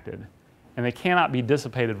are enacted, and they cannot be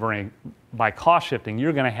dissipated by cost shifting,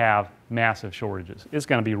 you're going to have massive shortages. It's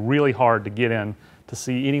going to be really hard to get in to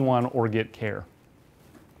see anyone or get care.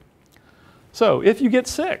 So if you get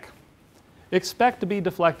sick, expect to be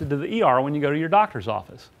deflected to the ER when you go to your doctor's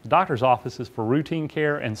office. The doctor's office is for routine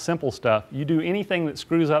care and simple stuff. You do anything that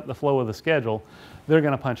screws up the flow of the schedule, they're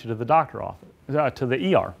going to punch you to the doctor's office, to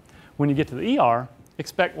the ER. When you get to the ER,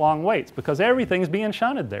 expect long waits because everything's being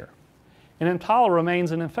shunted there. And EMTALA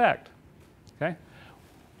remains in effect. Okay?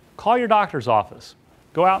 Call your doctor's office.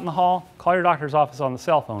 Go out in the hall, call your doctor's office on the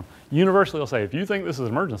cell phone. Universally will say, if you think this is an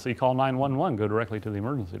emergency, call 911, go directly to the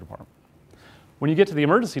emergency department. When you get to the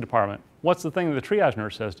emergency department, what's the thing that the triage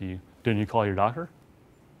nurse says to you? Didn't you call your doctor?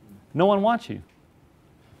 No one wants you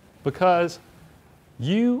because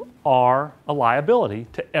you are a liability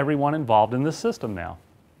to everyone involved in this system now.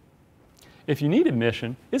 If you need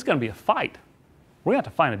admission, it's going to be a fight. We're going to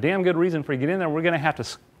have to find a damn good reason for you to get in there. We're going to have to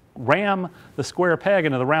ram the square peg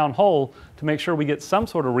into the round hole to make sure we get some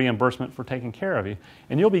sort of reimbursement for taking care of you.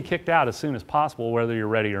 And you'll be kicked out as soon as possible, whether you're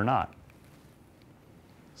ready or not.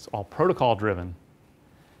 It's all protocol driven.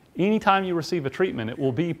 Anytime you receive a treatment, it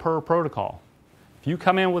will be per protocol. If you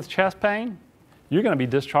come in with chest pain, you're going to be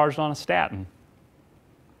discharged on a statin.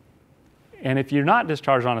 And if you're not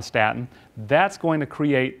discharged on a statin, that's going to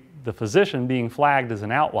create the physician being flagged as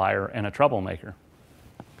an outlier and a troublemaker.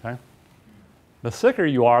 Okay? The sicker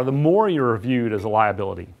you are, the more you're viewed as a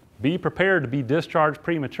liability. Be prepared to be discharged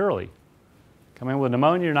prematurely. Come in with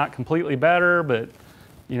pneumonia, you're not completely better, but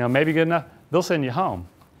maybe good enough, they'll send you home.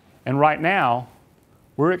 And right now,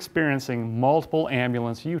 we're experiencing multiple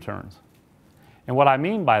ambulance U-turns. And what I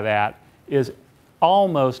mean by that is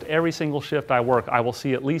almost every single shift I work, I will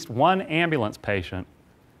see at least one ambulance patient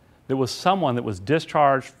that was someone that was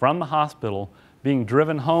discharged from the hospital being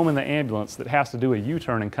driven home in the ambulance that has to do a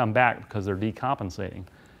U-turn and come back because they're decompensating.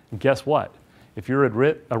 And guess what? If you're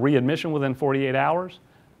at a readmission within 48 hours,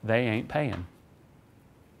 they ain't paying.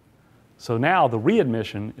 So now the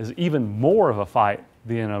readmission is even more of a fight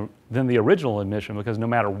than the original admission because no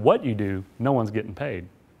matter what you do, no one's getting paid.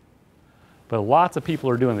 But lots of people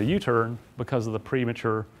are doing the U-turn because of the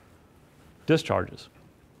premature discharges.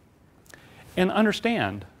 And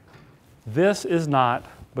understand, this is not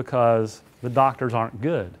because the doctors aren't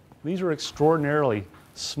good. These are extraordinarily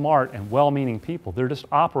smart and well-meaning people. They're just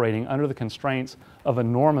operating under the constraints of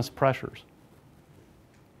enormous pressures.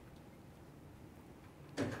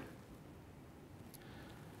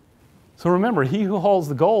 So remember, he who holds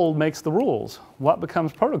the gold makes the rules. What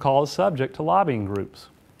becomes protocol is subject to lobbying groups.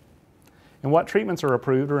 And what treatments are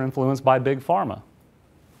approved are influenced by big pharma.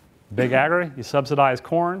 Big agri, you subsidize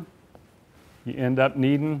corn, you end up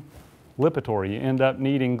needing Lipitor, you end up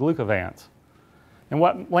needing Glucovance. And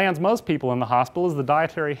what lands most people in the hospital is the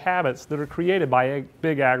dietary habits that are created by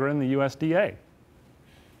big agri and the USDA.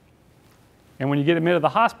 And when you get admitted to the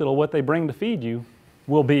hospital, what they bring to feed you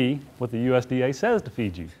will be what the USDA says to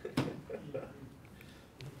feed you.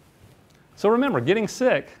 So remember, getting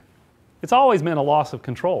sick, it's always meant a loss of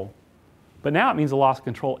control. But now it means a loss of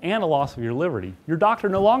control and a loss of your liberty. Your doctor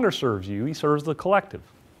no longer serves you, he serves the collective.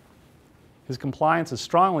 His compliance is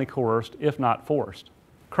strongly coerced, if not forced.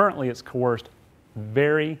 Currently it's coerced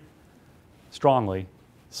very strongly.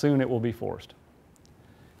 Soon it will be forced.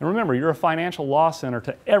 And remember, you're a financial loss center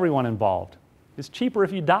to everyone involved. It's cheaper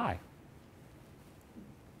if you die.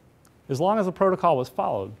 As long as the protocol was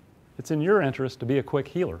followed, it's in your interest to be a quick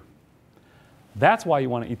healer. That's why you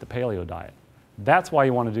want to eat the paleo diet. That's why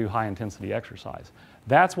you want to do high-intensity exercise.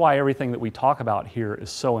 That's why everything that we talk about here is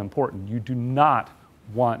so important. You do not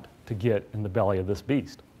want to get in the belly of this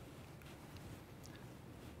beast.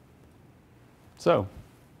 So,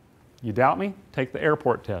 you doubt me? Take the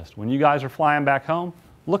airport test. When you guys are flying back home,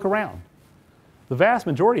 look around. The vast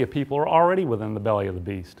majority of people are already within the belly of the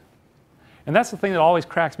beast. And that's the thing that always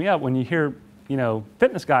cracks me up when you hear,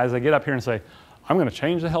 fitness guys that get up here and say, I'm going to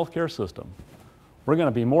change the healthcare system. We're going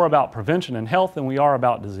to be more about prevention and health than we are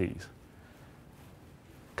about disease.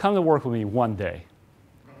 Come to work with me one day.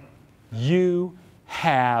 You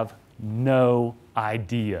have no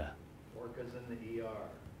idea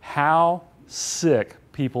how sick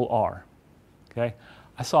people are. Okay?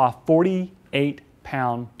 I saw a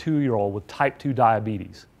 48-pound 2-year-old with type 2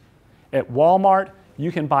 diabetes. At Walmart,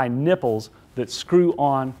 you can buy nipples that screw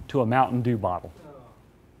on to a Mountain Dew bottle.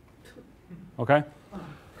 Okay?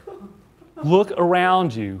 Look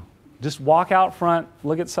around you. Just walk out front,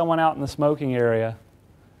 look at someone out in the smoking area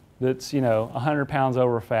that's, 100 pounds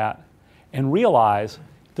over fat, and realize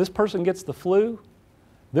if this person gets the flu,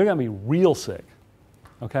 they're going to be real sick.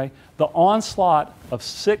 Okay? The onslaught of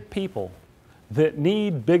sick people that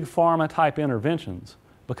need big pharma type interventions,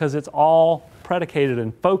 because it's all predicated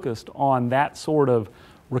and focused on that sort of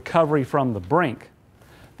recovery from the brink.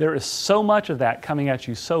 There is so much of that coming at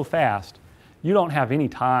you so fast, you don't have any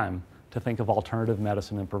time to think of alternative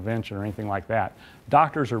medicine and prevention or anything like that.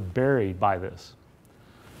 Doctors are buried by this.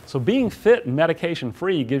 So being fit and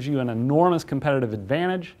medication-free gives you an enormous competitive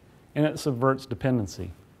advantage, and it subverts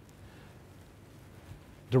dependency.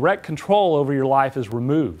 Direct control over your life is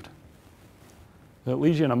removed. It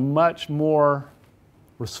leaves you in a much more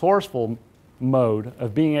resourceful mode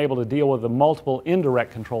of being able to deal with the multiple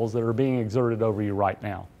indirect controls that are being exerted over you right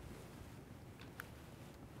now.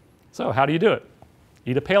 So how do you do it?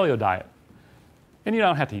 Eat a paleo diet. And you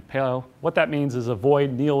don't have to eat paleo. What that means is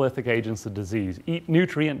avoid Neolithic agents of disease. Eat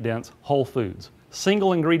nutrient-dense whole foods.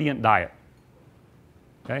 Single ingredient diet.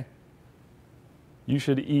 Okay? You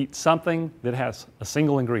should eat something that has a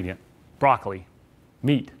single ingredient. Broccoli,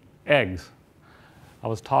 meat, eggs. I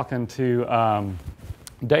was talking to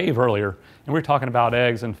Dave earlier, and we were talking about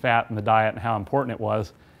eggs and fat in the diet and how important it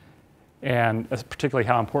was, and particularly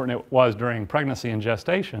how important it was during pregnancy and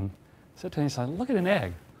gestation. I said to him, he said, look at an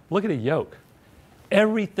egg, look at a yolk.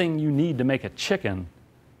 Everything you need to make a chicken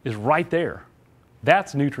is right there.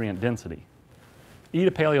 That's nutrient density. Eat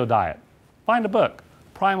a paleo diet. Find a book,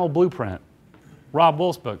 Primal Blueprint, Rob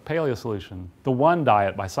Wolf's book, Paleo Solution, The One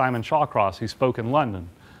Diet by Simon Shawcross, who spoke in London,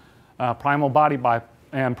 Primal Body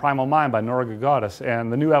and Primal Mind by Nora Gagaudis,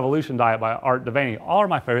 and The New Evolution Diet by Art Devaney. All are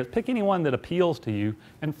my favorites. Pick any one that appeals to you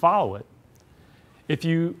and follow it. If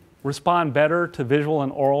you respond better to visual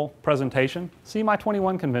and oral presentation, see my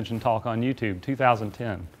 21 Convention talk on YouTube,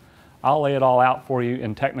 2010. I'll lay it all out for you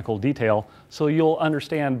in technical detail so you'll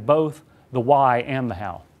understand both the why and the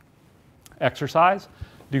how. Exercise,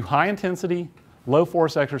 do high intensity, low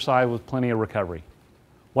force exercise with plenty of recovery.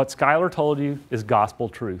 What Schuyler told you is gospel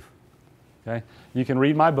truth. Okay? You can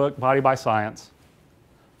read my book, Body by Science.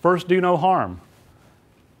 First, do no harm.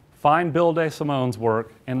 Find Bill DeSimone's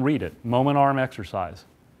work and read it, Moment Arm Exercise.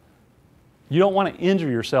 You don't want to injure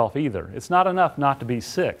yourself either. It's not enough not to be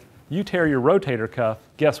sick. You tear your rotator cuff,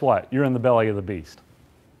 guess what? You're in the belly of the beast.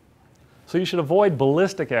 So you should avoid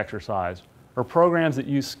ballistic exercise or programs that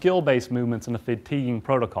use skill-based movements in a fatiguing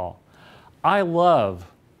protocol. I love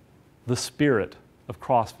the spirit of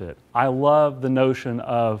CrossFit. I love the notion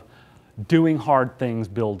of doing hard things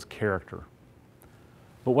builds character.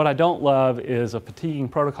 But what I don't love is a fatiguing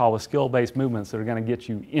protocol with skill-based movements that are going to get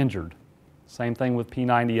you injured. Same thing with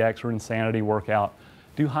P90X or Insanity workout.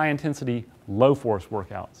 Do high-intensity, low-force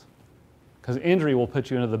workouts, because injury will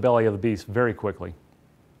put you into the belly of the beast very quickly.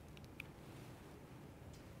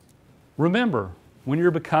 Remember, when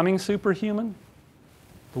you're becoming superhuman,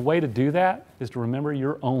 the way to do that is to remember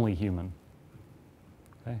you're only human.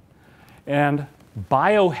 Okay? And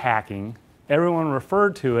biohacking, everyone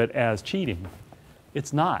referred to it as cheating.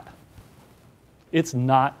 It's not. It's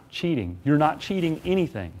not cheating. You're not cheating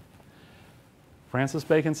anything. Francis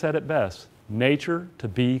Bacon said it best, nature to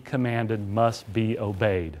be commanded must be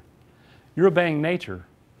obeyed. You're obeying nature.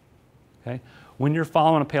 Okay? When you're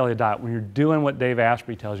following a paleo diet, when you're doing what Dave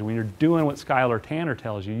Asprey tells you, when you're doing what Schuyler Tanner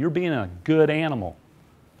tells you, you're being a good animal.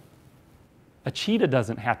 A cheetah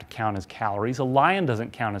doesn't have to count as calories. A lion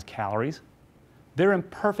doesn't count as calories. They're in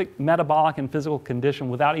perfect metabolic and physical condition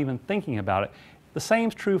without even thinking about it. The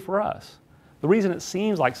same's true for us. The reason it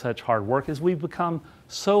seems like such hard work is we've become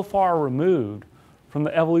so far removed from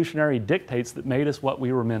the evolutionary dictates that made us what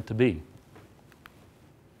we were meant to be.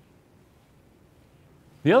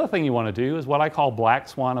 The other thing you want to do is what I call black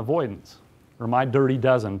swan avoidance, or my dirty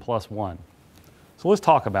dozen plus one. So let's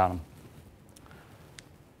talk about them.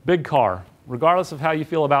 Big car. Regardless of how you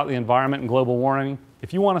feel about the environment and global warming,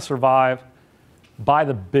 if you want to survive, buy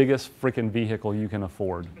the biggest freaking vehicle you can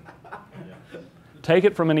afford. Take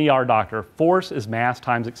it from an ER doctor. Force is mass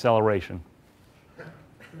times acceleration.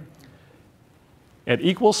 At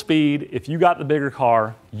equal speed, if you got the bigger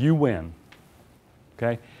car, you win.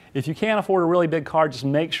 Okay? If you can't afford a really big car, just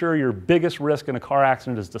make sure your biggest risk in a car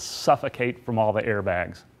accident is to suffocate from all the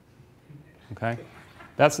airbags. Okay?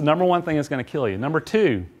 That's the number one thing that's going to kill you. Number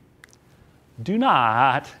two, do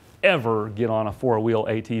not ever get on a four-wheel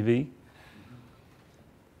ATV.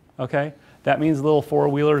 Okay? That means little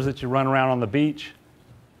four-wheelers that you run around on the beach.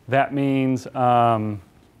 That means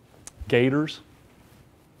gators.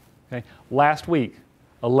 Okay? Last week,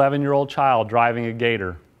 11-year-old child driving a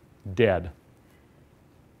gator, dead.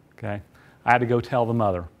 Okay? I had to go tell the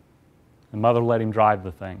mother. The mother let him drive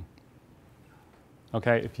the thing.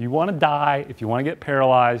 Okay? If you want to die, if you want to get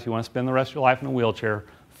paralyzed, you want to spend the rest of your life in a wheelchair,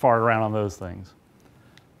 fart around on those things.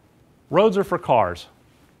 Roads are for cars.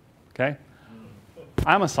 Okay?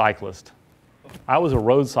 I'm a cyclist. I was a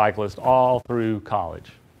road cyclist all through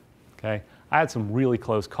college. Okay? I had some really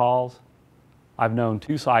close calls. I've known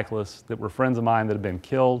 2 cyclists that were friends of mine that have been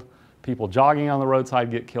killed. People jogging on the roadside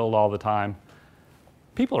get killed all the time.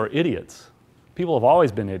 People are idiots. People have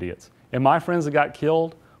always been idiots. And my friends that got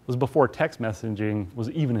killed was before text messaging was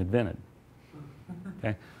even invented.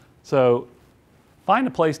 Okay? So find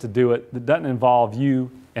a place to do it that doesn't involve you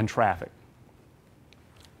and traffic.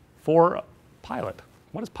 For pilot.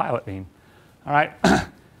 What does pilot mean? All right.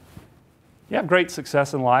 You have great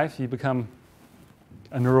success in life. You become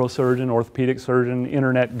a neurosurgeon, orthopedic surgeon,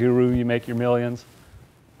 internet guru, you make your millions.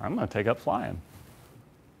 I'm going to take up flying.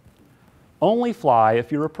 Only fly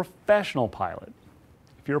if you're a professional pilot.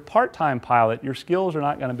 If you're a part-time pilot, your skills are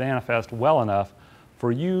not going to manifest well enough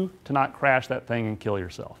for you to not crash that thing and kill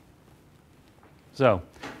yourself. So,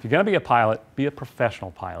 if you're going to be a pilot, be a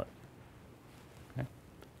professional pilot. Okay?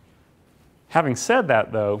 Having said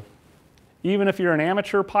that, though, even if you're an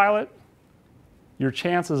amateur pilot, your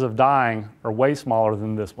chances of dying are way smaller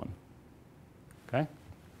than this one. Okay?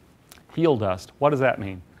 Heel dust. What does that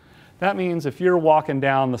mean? That means if you're walking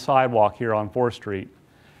down the sidewalk here on 4th Street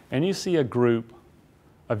and you see a group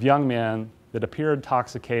of young men that appear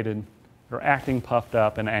intoxicated or acting puffed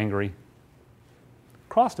up and angry,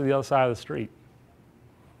 cross to the other side of the street.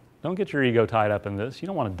 Don't get your ego tied up in this. You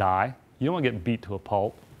don't want to die. You don't want to get beat to a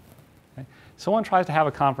pulp. Okay? Someone tries to have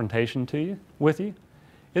a confrontation with you.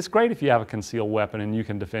 It's great if you have a concealed weapon and you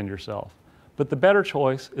can defend yourself. But the better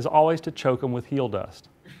choice is always to choke them with heel dust.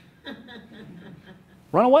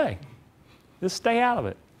 Run away. Just stay out of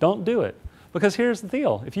it. Don't do it. Because here's the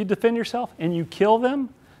deal. If you defend yourself and you kill them,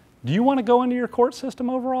 do you want to go into your court system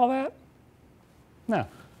over all that? No.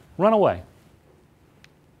 Run away.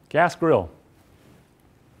 Gas grill.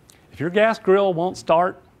 If your gas grill won't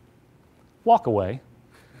start, walk away.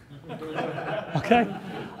 Okay?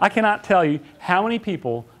 I cannot tell you how many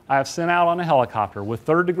people I have sent out on a helicopter with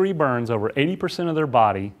third-degree burns over 80% of their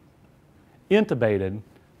body, intubated,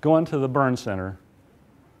 going to the burn center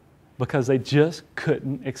because they just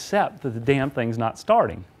couldn't accept that the damn thing's not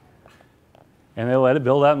starting. And they let it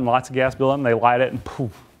build up and lots of gas build up and they light it and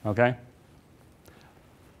poof, okay?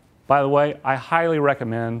 By the way, I highly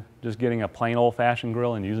recommend just getting a plain old-fashioned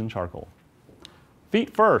grill and using charcoal.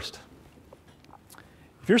 Feet first.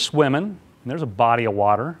 If you're swimming and there's a body of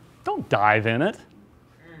water, don't dive in it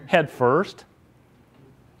head first.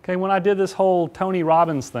 Okay, when I did this whole Tony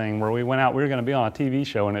Robbins thing where we went out, we were going to be on a TV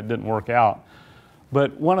show and it didn't work out.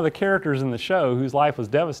 But one of the characters in the show whose life was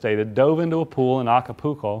devastated dove into a pool in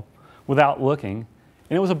Acapulco without looking.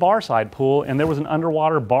 And it was a barside pool and there was an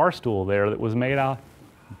underwater bar stool there that was made out,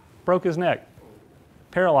 broke his neck,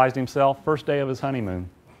 paralyzed himself first day of his honeymoon.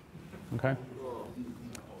 Okay?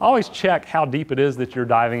 Always check how deep it is that you're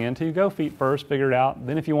diving into. Go feet first, figure it out.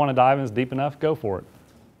 Then if you want to dive and it's deep enough, go for it.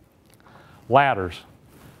 Ladders.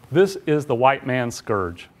 This is the white man's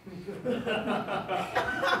scourge.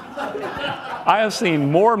 I have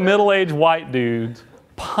seen more middle-aged white dudes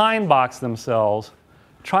pine box themselves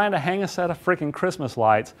trying to hang a set of freaking Christmas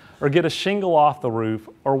lights or get a shingle off the roof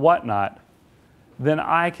or whatnot than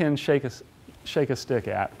I can shake a stick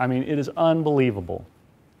at. I mean, it is unbelievable.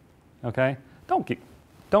 Okay? Don't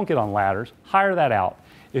get on ladders. Hire that out.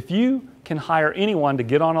 If you can hire anyone to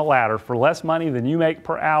get on a ladder for less money than you make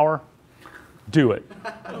per hour, do it.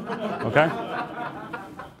 Okay?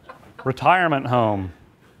 Retirement home.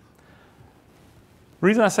 The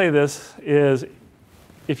reason I say this is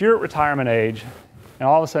if you're at retirement age and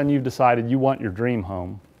all of a sudden you've decided you want your dream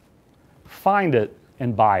home, find it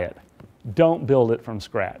and buy it. Don't build it from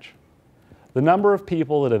scratch. the number of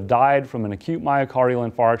people that have died from an acute myocardial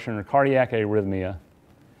infarction or cardiac arrhythmia,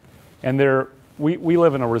 and we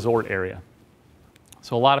live in a resort area,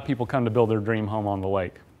 so a lot of people come to build their dream home on the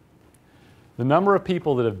lake. The number of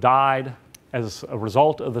people that have died as a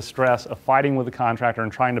result of the stress of fighting with the contractor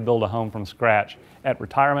and trying to build a home from scratch at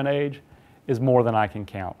retirement age is more than I can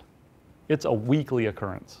count. It's a weekly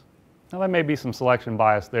occurrence. Now, there may be some selection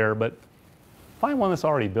bias there, but find one that's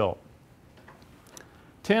already built.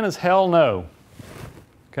 10 is hell no.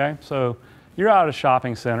 Okay, so you're out at a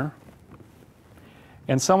shopping center,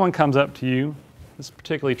 and someone comes up to you, this is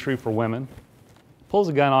particularly true for women, pulls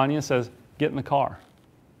a gun on you and says, get in the car.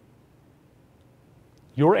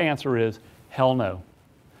 Your answer is, hell no.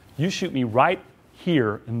 You shoot me right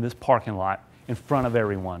here in this parking lot in front of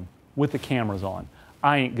everyone with the cameras on.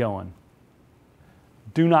 I ain't going.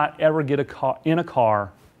 Do not ever get in a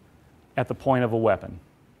car at the point of a weapon.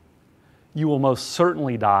 You will most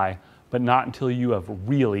certainly die, but not until you have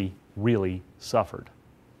really, really suffered.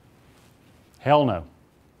 Hell no.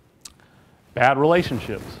 Bad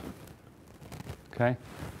relationships. Okay?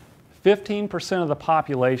 15% of the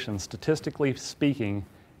population, statistically speaking,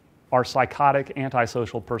 are psychotic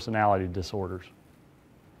antisocial personality disorders.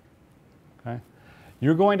 Okay?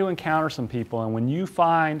 You're going to encounter some people, and when you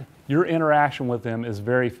find your interaction with them is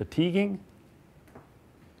very fatiguing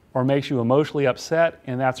or makes you emotionally upset,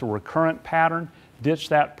 and that's a recurrent pattern, ditch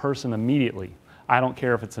that person immediately. I don't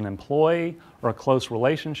care if it's an employee or a close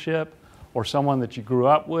relationship or someone that you grew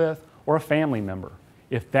up with or a family member.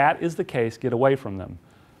 If that is the case, get away from them.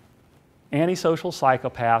 Antisocial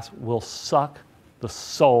psychopaths will suck the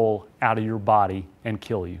soul out of your body and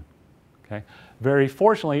kill you. Okay? Very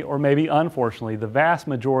fortunately, or maybe unfortunately, the vast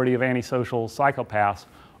majority of antisocial psychopaths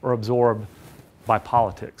are absorbed by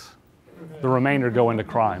politics. The remainder go into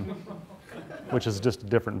crime, which is just a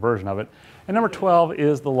different version of it. And number 12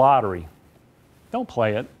 is the lottery. Don't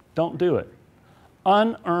play it. Don't do it.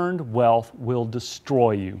 Unearned wealth will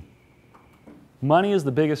destroy you. Money is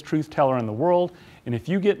the biggest truth teller in the world, and if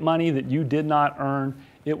you get money that you did not earn,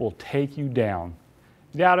 it will take you down.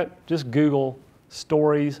 If you doubt it, just Google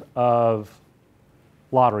stories of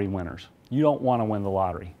lottery winners. You don't want to win the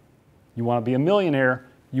lottery. You want to be a millionaire,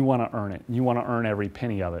 you want to earn it. You want to earn every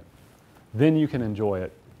penny of it. Then you can enjoy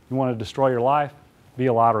it. You want to destroy your life? Be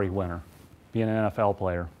a lottery winner. Be an NFL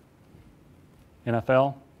player.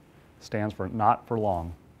 NFL stands for not for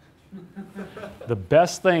long. The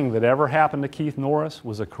best thing that ever happened to Keith Norris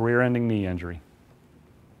was a career-ending knee injury.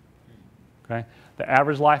 Okay? The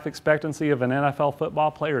average life expectancy of an NFL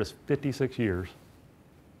football player is 56 years.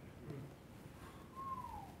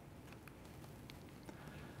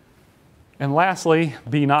 And lastly,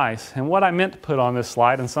 be nice. And what I meant to put on this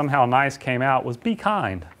slide, and somehow nice came out, was be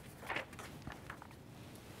kind.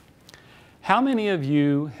 How many of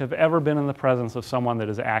you have ever been in the presence of someone that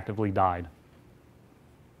has actively died?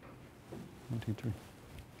 1, 2, 3.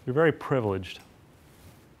 You're very privileged.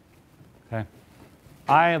 Okay?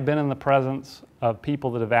 I have been in the presence of people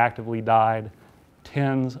that have actively died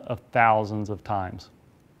tens of thousands of times.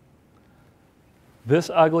 This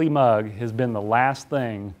ugly mug has been the last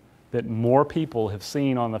thing that more people have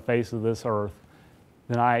seen on the face of this earth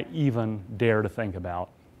than I even dare to think about.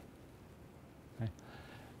 Okay?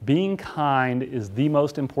 Being kind is the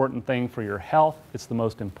most important thing for your health. It's the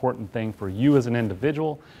most important thing for you as an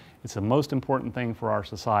individual. It's the most important thing for our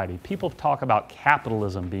society. People talk about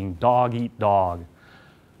capitalism being dog eat dog.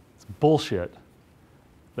 It's bullshit.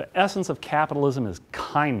 The essence of capitalism is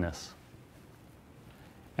kindness.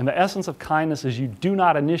 And the essence of kindness is you do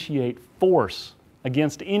not initiate force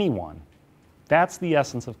against anyone. That's the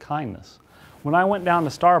essence of kindness. When I went down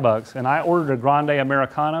to Starbucks and I ordered a Grande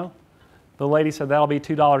Americano, the lady said, that'll be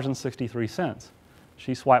 $2.63.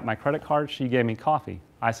 She swiped my credit card, she gave me coffee.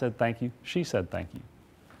 I said thank you, she said thank you.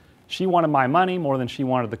 She wanted my money more than she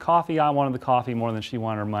wanted the coffee, I wanted the coffee more than she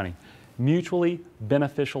wanted her money. Mutually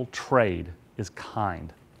beneficial trade is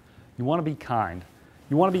kind. You want to be kind.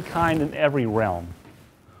 You want to be kind in every realm.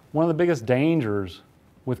 One of the biggest dangers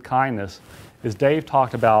with kindness is Dave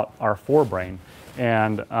talked about our forebrain,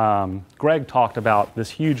 and Greg talked about this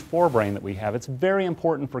huge forebrain that we have. It's very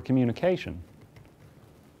important for communication.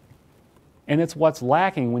 And it's what's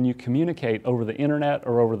lacking when you communicate over the internet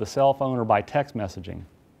or over the cell phone or by text messaging.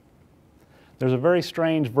 There's a very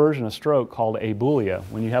strange version of stroke called abulia.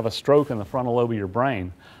 When you have a stroke in the frontal lobe of your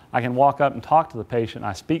brain, I can walk up and talk to the patient,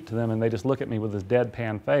 I speak to them, and they just look at me with this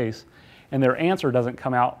deadpan face, and their answer doesn't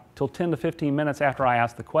come out till 10 to 15 minutes after I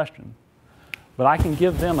ask the question. But I can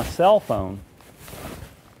give them a cell phone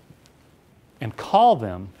and call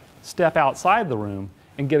them, step outside the room,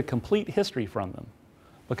 and get a complete history from them.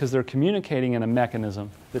 because they're communicating in a mechanism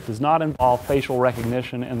that does not involve facial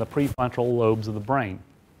recognition and the prefrontal lobes of the brain.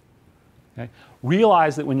 Okay?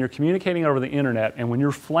 Realize that when you're communicating over the internet and when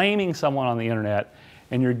you're flaming someone on the internet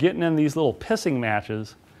and you're getting in these little pissing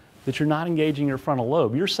matches, that you're not engaging your frontal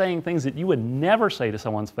lobe. You're saying things that you would never say to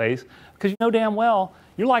someone's face because you know damn well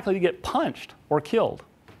you're likely to get punched or killed.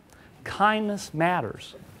 Kindness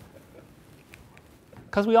matters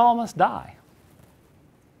because we all must die.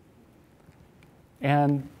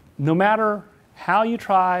 And no matter how you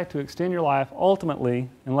try to extend your life, ultimately,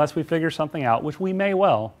 unless we figure something out, which we may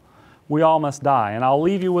well, we all must die. And I'll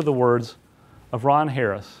leave you with the words of Ron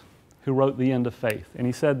Harris, who wrote The End of Faith. And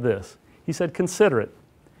he said this. He said, "Consider it.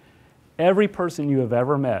 Every person you have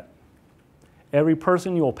ever met, every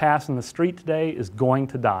person you will pass in the street today is going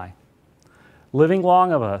to die. Living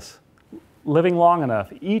long enough,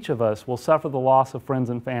 each of us will suffer the loss of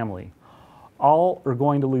friends and family. All are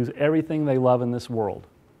going to lose everything they love in this world.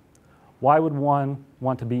 Why would one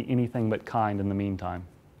want to be anything but kind in the meantime?"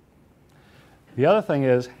 The other thing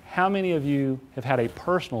is, how many of you have had a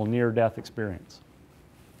personal near-death experience?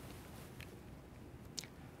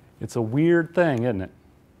 It's a weird thing, isn't it?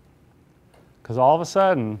 Because all of a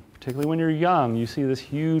sudden, particularly when you're young, you see this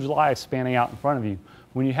huge life spanning out in front of you.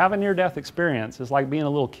 When you have a near-death experience, it's like being a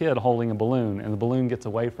little kid holding a balloon, and the balloon gets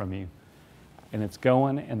away from you. And it's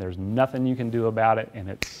going, and there's nothing you can do about it, and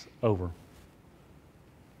it's over.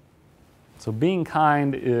 So being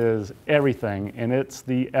kind is everything, and it's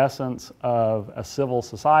the essence of a civil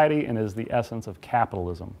society and is the essence of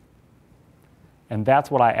capitalism. And that's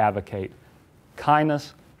what I advocate.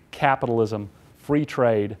 Kindness, capitalism, free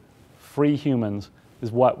trade, free humans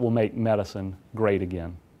is what will make medicine great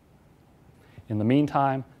again. In the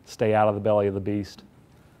meantime, stay out of the belly of the beast.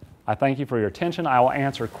 I thank you for your attention. I will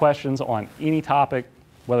answer questions on any topic,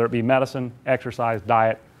 whether it be medicine, exercise,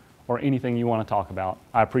 diet, or anything you want to talk about.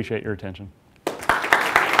 I appreciate your attention.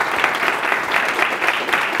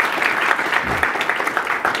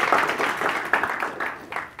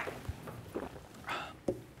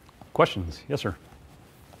 Questions? Yes, sir.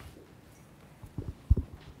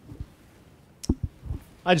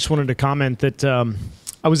 I just wanted to comment that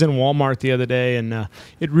I was in Walmart the other day, and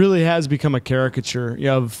it really has become a caricature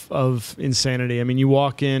of insanity. I mean, you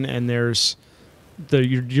walk in and there's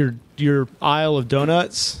your aisle of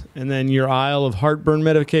donuts, and then your aisle of heartburn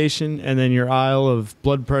medication, and then your aisle of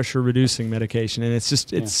blood pressure reducing medication, and it's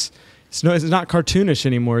just it's not cartoonish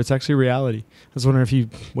anymore. It's actually reality. I was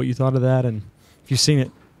wondering what you thought of that, and if you've seen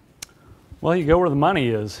it. Well, you go where the money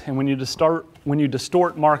is, and when you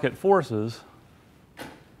distort market forces,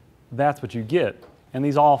 that's what you get. And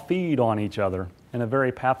these all feed on each other in a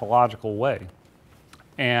very pathological way.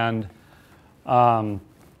 And,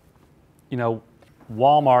 you know,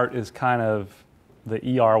 Walmart is kind of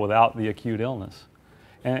the ER without the acute illness.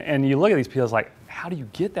 And you look at these people, it's like, how do you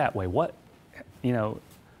get that way? What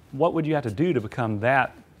would you have to do to become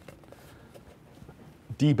that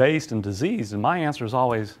debased and diseased? And my answer is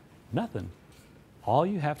always, nothing. All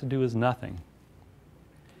you have to do is nothing.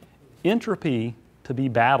 Entropy, to be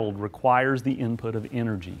battled, requires the input of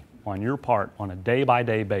energy on your part on a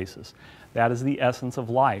day-by-day basis. That is the essence of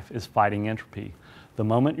life, is fighting entropy. The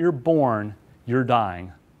moment you're born, you're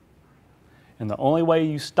dying. And the only way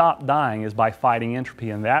you stop dying is by fighting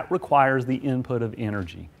entropy, and that requires the input of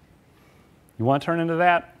energy. You want to turn into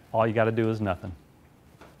that? All you got to do is nothing.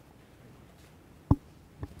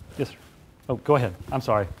 Yes, sir. Oh, go ahead. I'm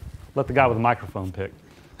sorry. Let the guy with the microphone pick.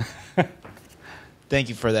 Thank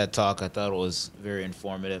you for that talk. I thought it was very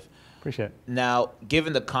informative. Appreciate it. Now,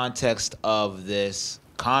 given the context of this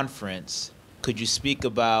conference, could you speak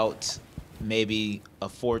about maybe a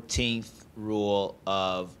 14th rule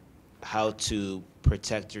of how to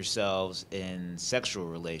protect yourselves in sexual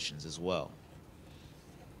relations as well?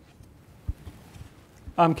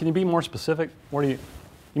 Can you be more specific? What do you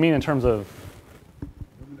mean in terms of?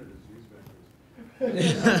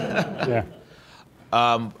 Yeah.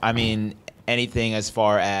 I mean, anything as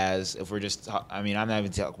far as if we're just, I mean, I'm not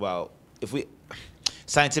even talking about, if we,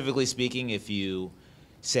 scientifically speaking, if you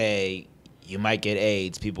say you might get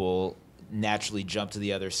AIDS, people naturally jump to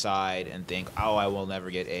the other side and think, oh, I will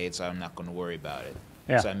never get AIDS, so I'm not going to worry about it.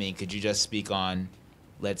 Yeah. So, I mean, could you just speak on,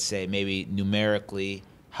 let's say, maybe numerically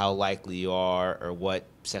how likely you are or what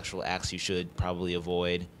sexual acts you should probably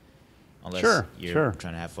avoid unless you're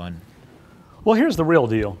trying to have fun? Well, here's the real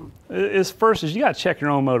deal. First is you got to check your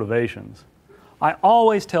own motivations. I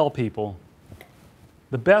always tell people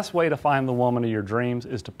the best way to find the woman of your dreams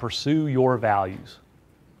is to pursue your values.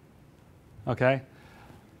 Okay?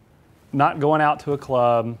 Not going out to a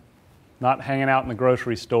club, not hanging out in the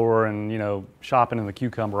grocery store and, shopping in the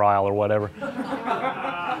cucumber aisle or whatever.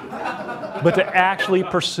 but to actually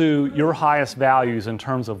pursue your highest values in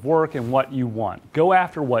terms of work and what you want. Go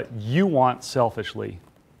after what you want selfishly.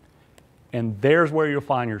 And there's where you'll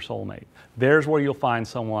find your soulmate. There's where you'll find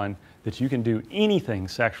someone that you can do anything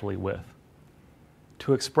sexually with,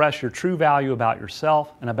 to express your true value about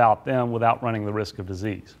yourself and about them without running the risk of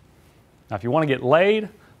disease. Now, if you want to get laid,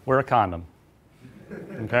 wear a condom.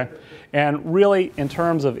 Okay? And really, in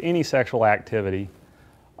terms of any sexual activity,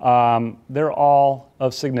 they're all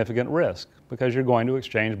of significant risk because you're going to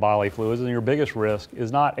exchange bodily fluids, and your biggest risk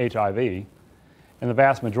is not HIV. And the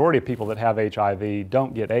vast majority of people that have HIV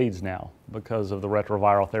don't get AIDS now because of the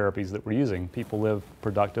retroviral therapies that we're using. People live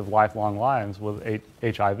productive, lifelong lives with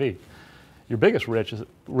HIV. Your biggest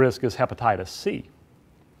risk is hepatitis C,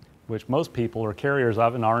 which most people are carriers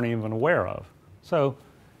of and aren't even aware of. So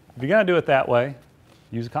if you're going to do it that way,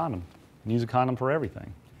 use a condom. Use a condom for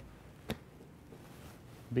everything.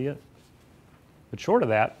 Be it. But short of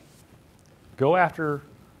that, go after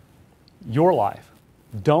your life.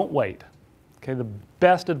 Don't wait. Okay, the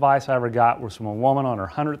best advice I ever got was from a woman on her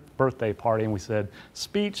 100th birthday party, and we said,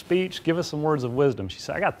 speech, give us some words of wisdom. She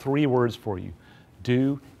said, I got 3 words for you.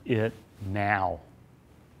 Do it now.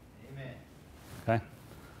 Amen. Okay?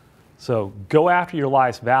 So go after your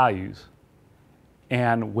life's values,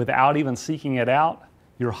 and without even seeking it out,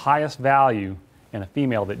 your highest value in a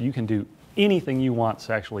female that you can do anything you want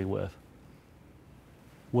sexually with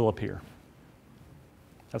will appear.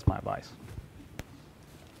 That's my advice.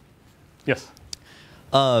 Yes?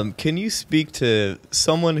 Can you speak to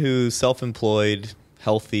someone who's self-employed,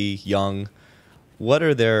 healthy, young? What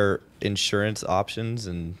are their insurance options,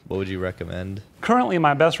 and what would you recommend? Currently,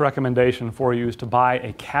 my best recommendation for you is to buy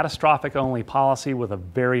a catastrophic-only policy with a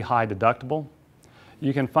very high deductible.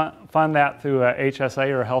 You can fund that through a HSA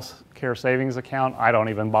or a health care savings account. I don't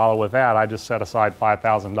even bother with that. I just set aside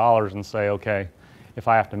 $5,000 and say, okay, if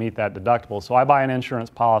I have to meet that deductible. So I buy an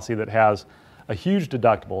insurance policy that has a huge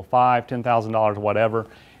deductible, $5,000, $10,000, whatever,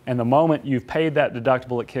 and the moment you've paid that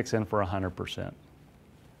deductible, it kicks in for 100%.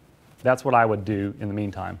 That's what I would do in the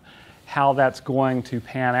meantime. How that's going to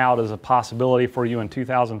pan out as a possibility for you in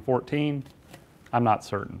 2014, I'm not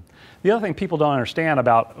certain. The other thing people don't understand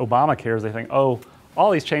about Obamacare is they think, oh, all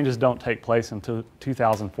these changes don't take place until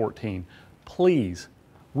 2014. Please,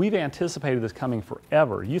 we've anticipated this coming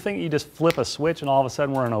forever. You think you just flip a switch and all of a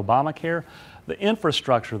sudden we're in Obamacare? The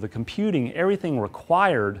infrastructure, the computing, everything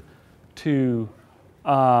required to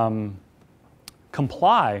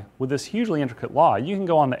comply with this hugely intricate law. You can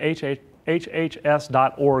go on the hhs.org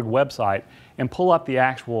website and pull up the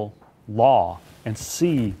actual law and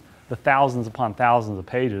see the thousands upon thousands of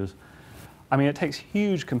pages. I mean, it takes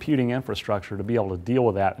huge computing infrastructure to be able to deal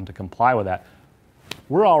with that and to comply with that.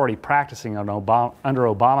 We're already practicing under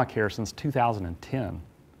Obamacare since 2010.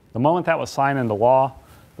 The moment that was signed into law,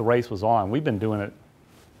 the race was on. We've been doing it.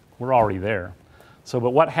 We're already there. So, but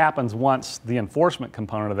what happens once the enforcement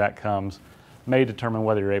component of that comes may determine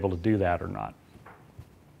whether you're able to do that or not.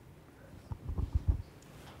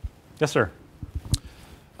 Yes, sir.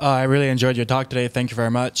 I really enjoyed your talk today. Thank you very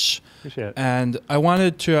much. Appreciate it. And I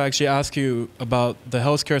wanted to actually ask you about the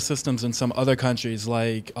healthcare systems in some other countries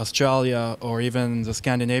like Australia or even the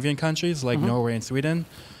Scandinavian countries like Norway and Sweden.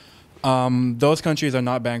 Those countries are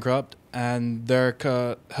not bankrupt, and their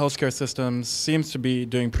healthcare systems seems to be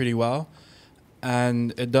doing pretty well,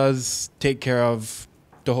 and it does take care of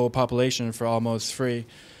the whole population for almost free.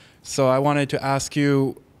 So I wanted to ask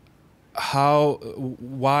you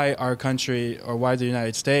why our country, or why the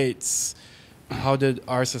United States, how did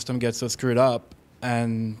our system get so screwed up?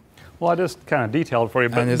 And well, I just kind of detailed for you,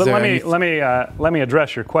 but let me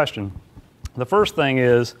address your question. The first thing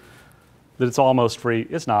is that it's almost free.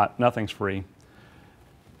 It's not. Nothing's free.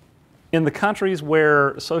 In the countries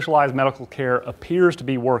where socialized medical care appears to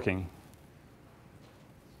be working,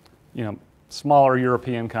 you know, smaller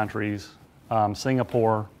European countries,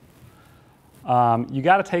 Singapore, you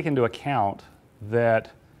got to take into account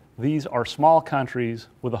that these are small countries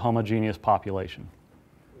with a homogeneous population.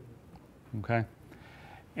 Okay?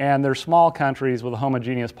 And they're small countries with a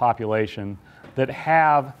homogeneous population that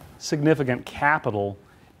have significant capital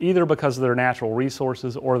either because of their natural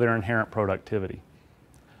resources or their inherent productivity.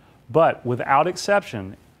 But without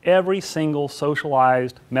exception, every single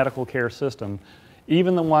socialized medical care system,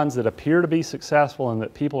 even the ones that appear to be successful and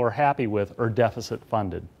that people are happy with, are deficit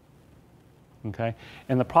funded. Okay?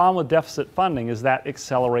 And the problem with deficit funding is that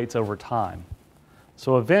accelerates over time.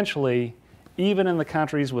 So eventually, even in the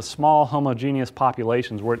countries with small homogeneous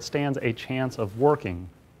populations where it stands a chance of working,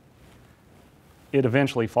 it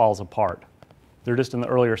eventually falls apart. They're just in the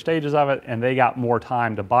earlier stages of it, and they got more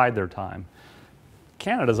time to bide their time.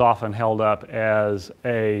 Canada's often held up as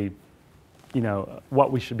a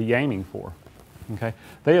what we should be aiming for. Okay?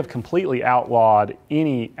 They have completely outlawed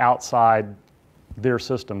any outside their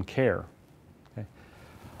system care. Okay?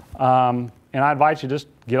 And I invite you to just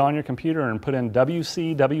get on your computer and put in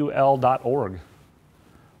wcwl.org,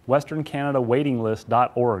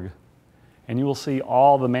 westerncanadawaitinglist.org, and you will see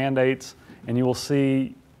all the mandates, and you will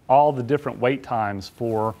see all the different wait times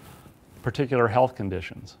for particular health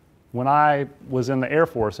conditions. When I was in the Air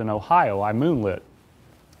Force in Ohio, I moonlit.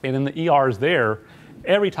 And in the ERs there,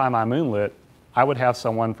 every time I moonlit, I would have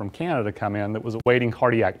someone from Canada come in that was awaiting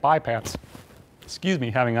cardiac bypass,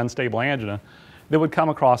 having unstable angina, that would come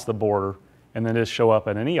across the border and then just show up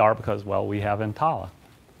at an ER because, well, we have EMTALA.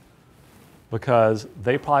 Because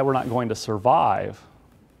they probably were not going to survive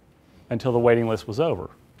until the waiting list was over.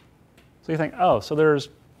 So you think, oh, so there's,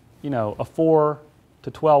 a 4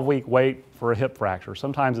 to 12 week wait for a hip fracture.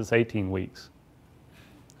 Sometimes it's 18 weeks.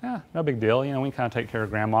 No big deal. We can kind of take care of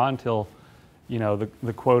grandma until,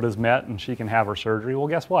 the quota's met and she can have her surgery. Well,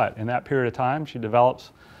 guess what? In that period of time, she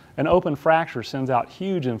develops an open fracture, sends out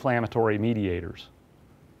huge inflammatory mediators,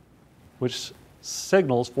 which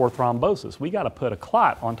signals for thrombosis. We got to put a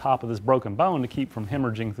clot on top of this broken bone to keep from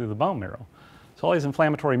hemorrhaging through the bone marrow. So all these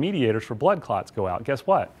inflammatory mediators for blood clots go out. Guess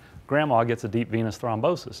what? Grandma gets a deep venous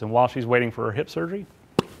thrombosis, and while she's waiting for her hip surgery,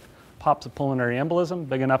 pops a pulmonary embolism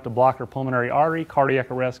big enough to block her pulmonary artery, cardiac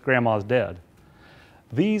arrest, grandma's dead.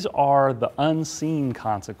 These are the unseen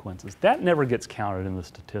consequences. That never gets counted in the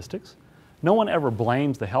statistics. No one ever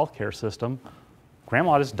blames the healthcare system.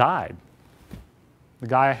 Grandma just died. The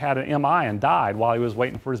guy had an MI and died while he was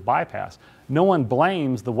waiting for his bypass. No one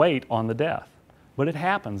blames the wait on the death, but it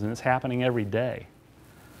happens, and it's happening every day.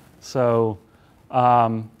 So,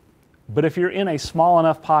 but if you're in a small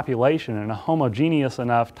enough population, in a homogeneous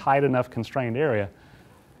enough, tight enough, constrained area,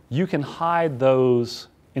 you can hide those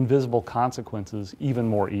invisible consequences even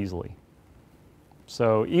more easily.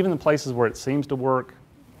 So even the places where it seems to work,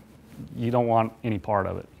 you don't want any part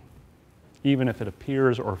of it, even if it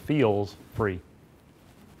appears or feels free.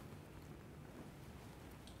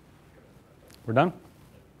 We're done?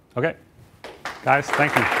 Okay. Guys,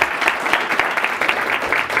 thank you.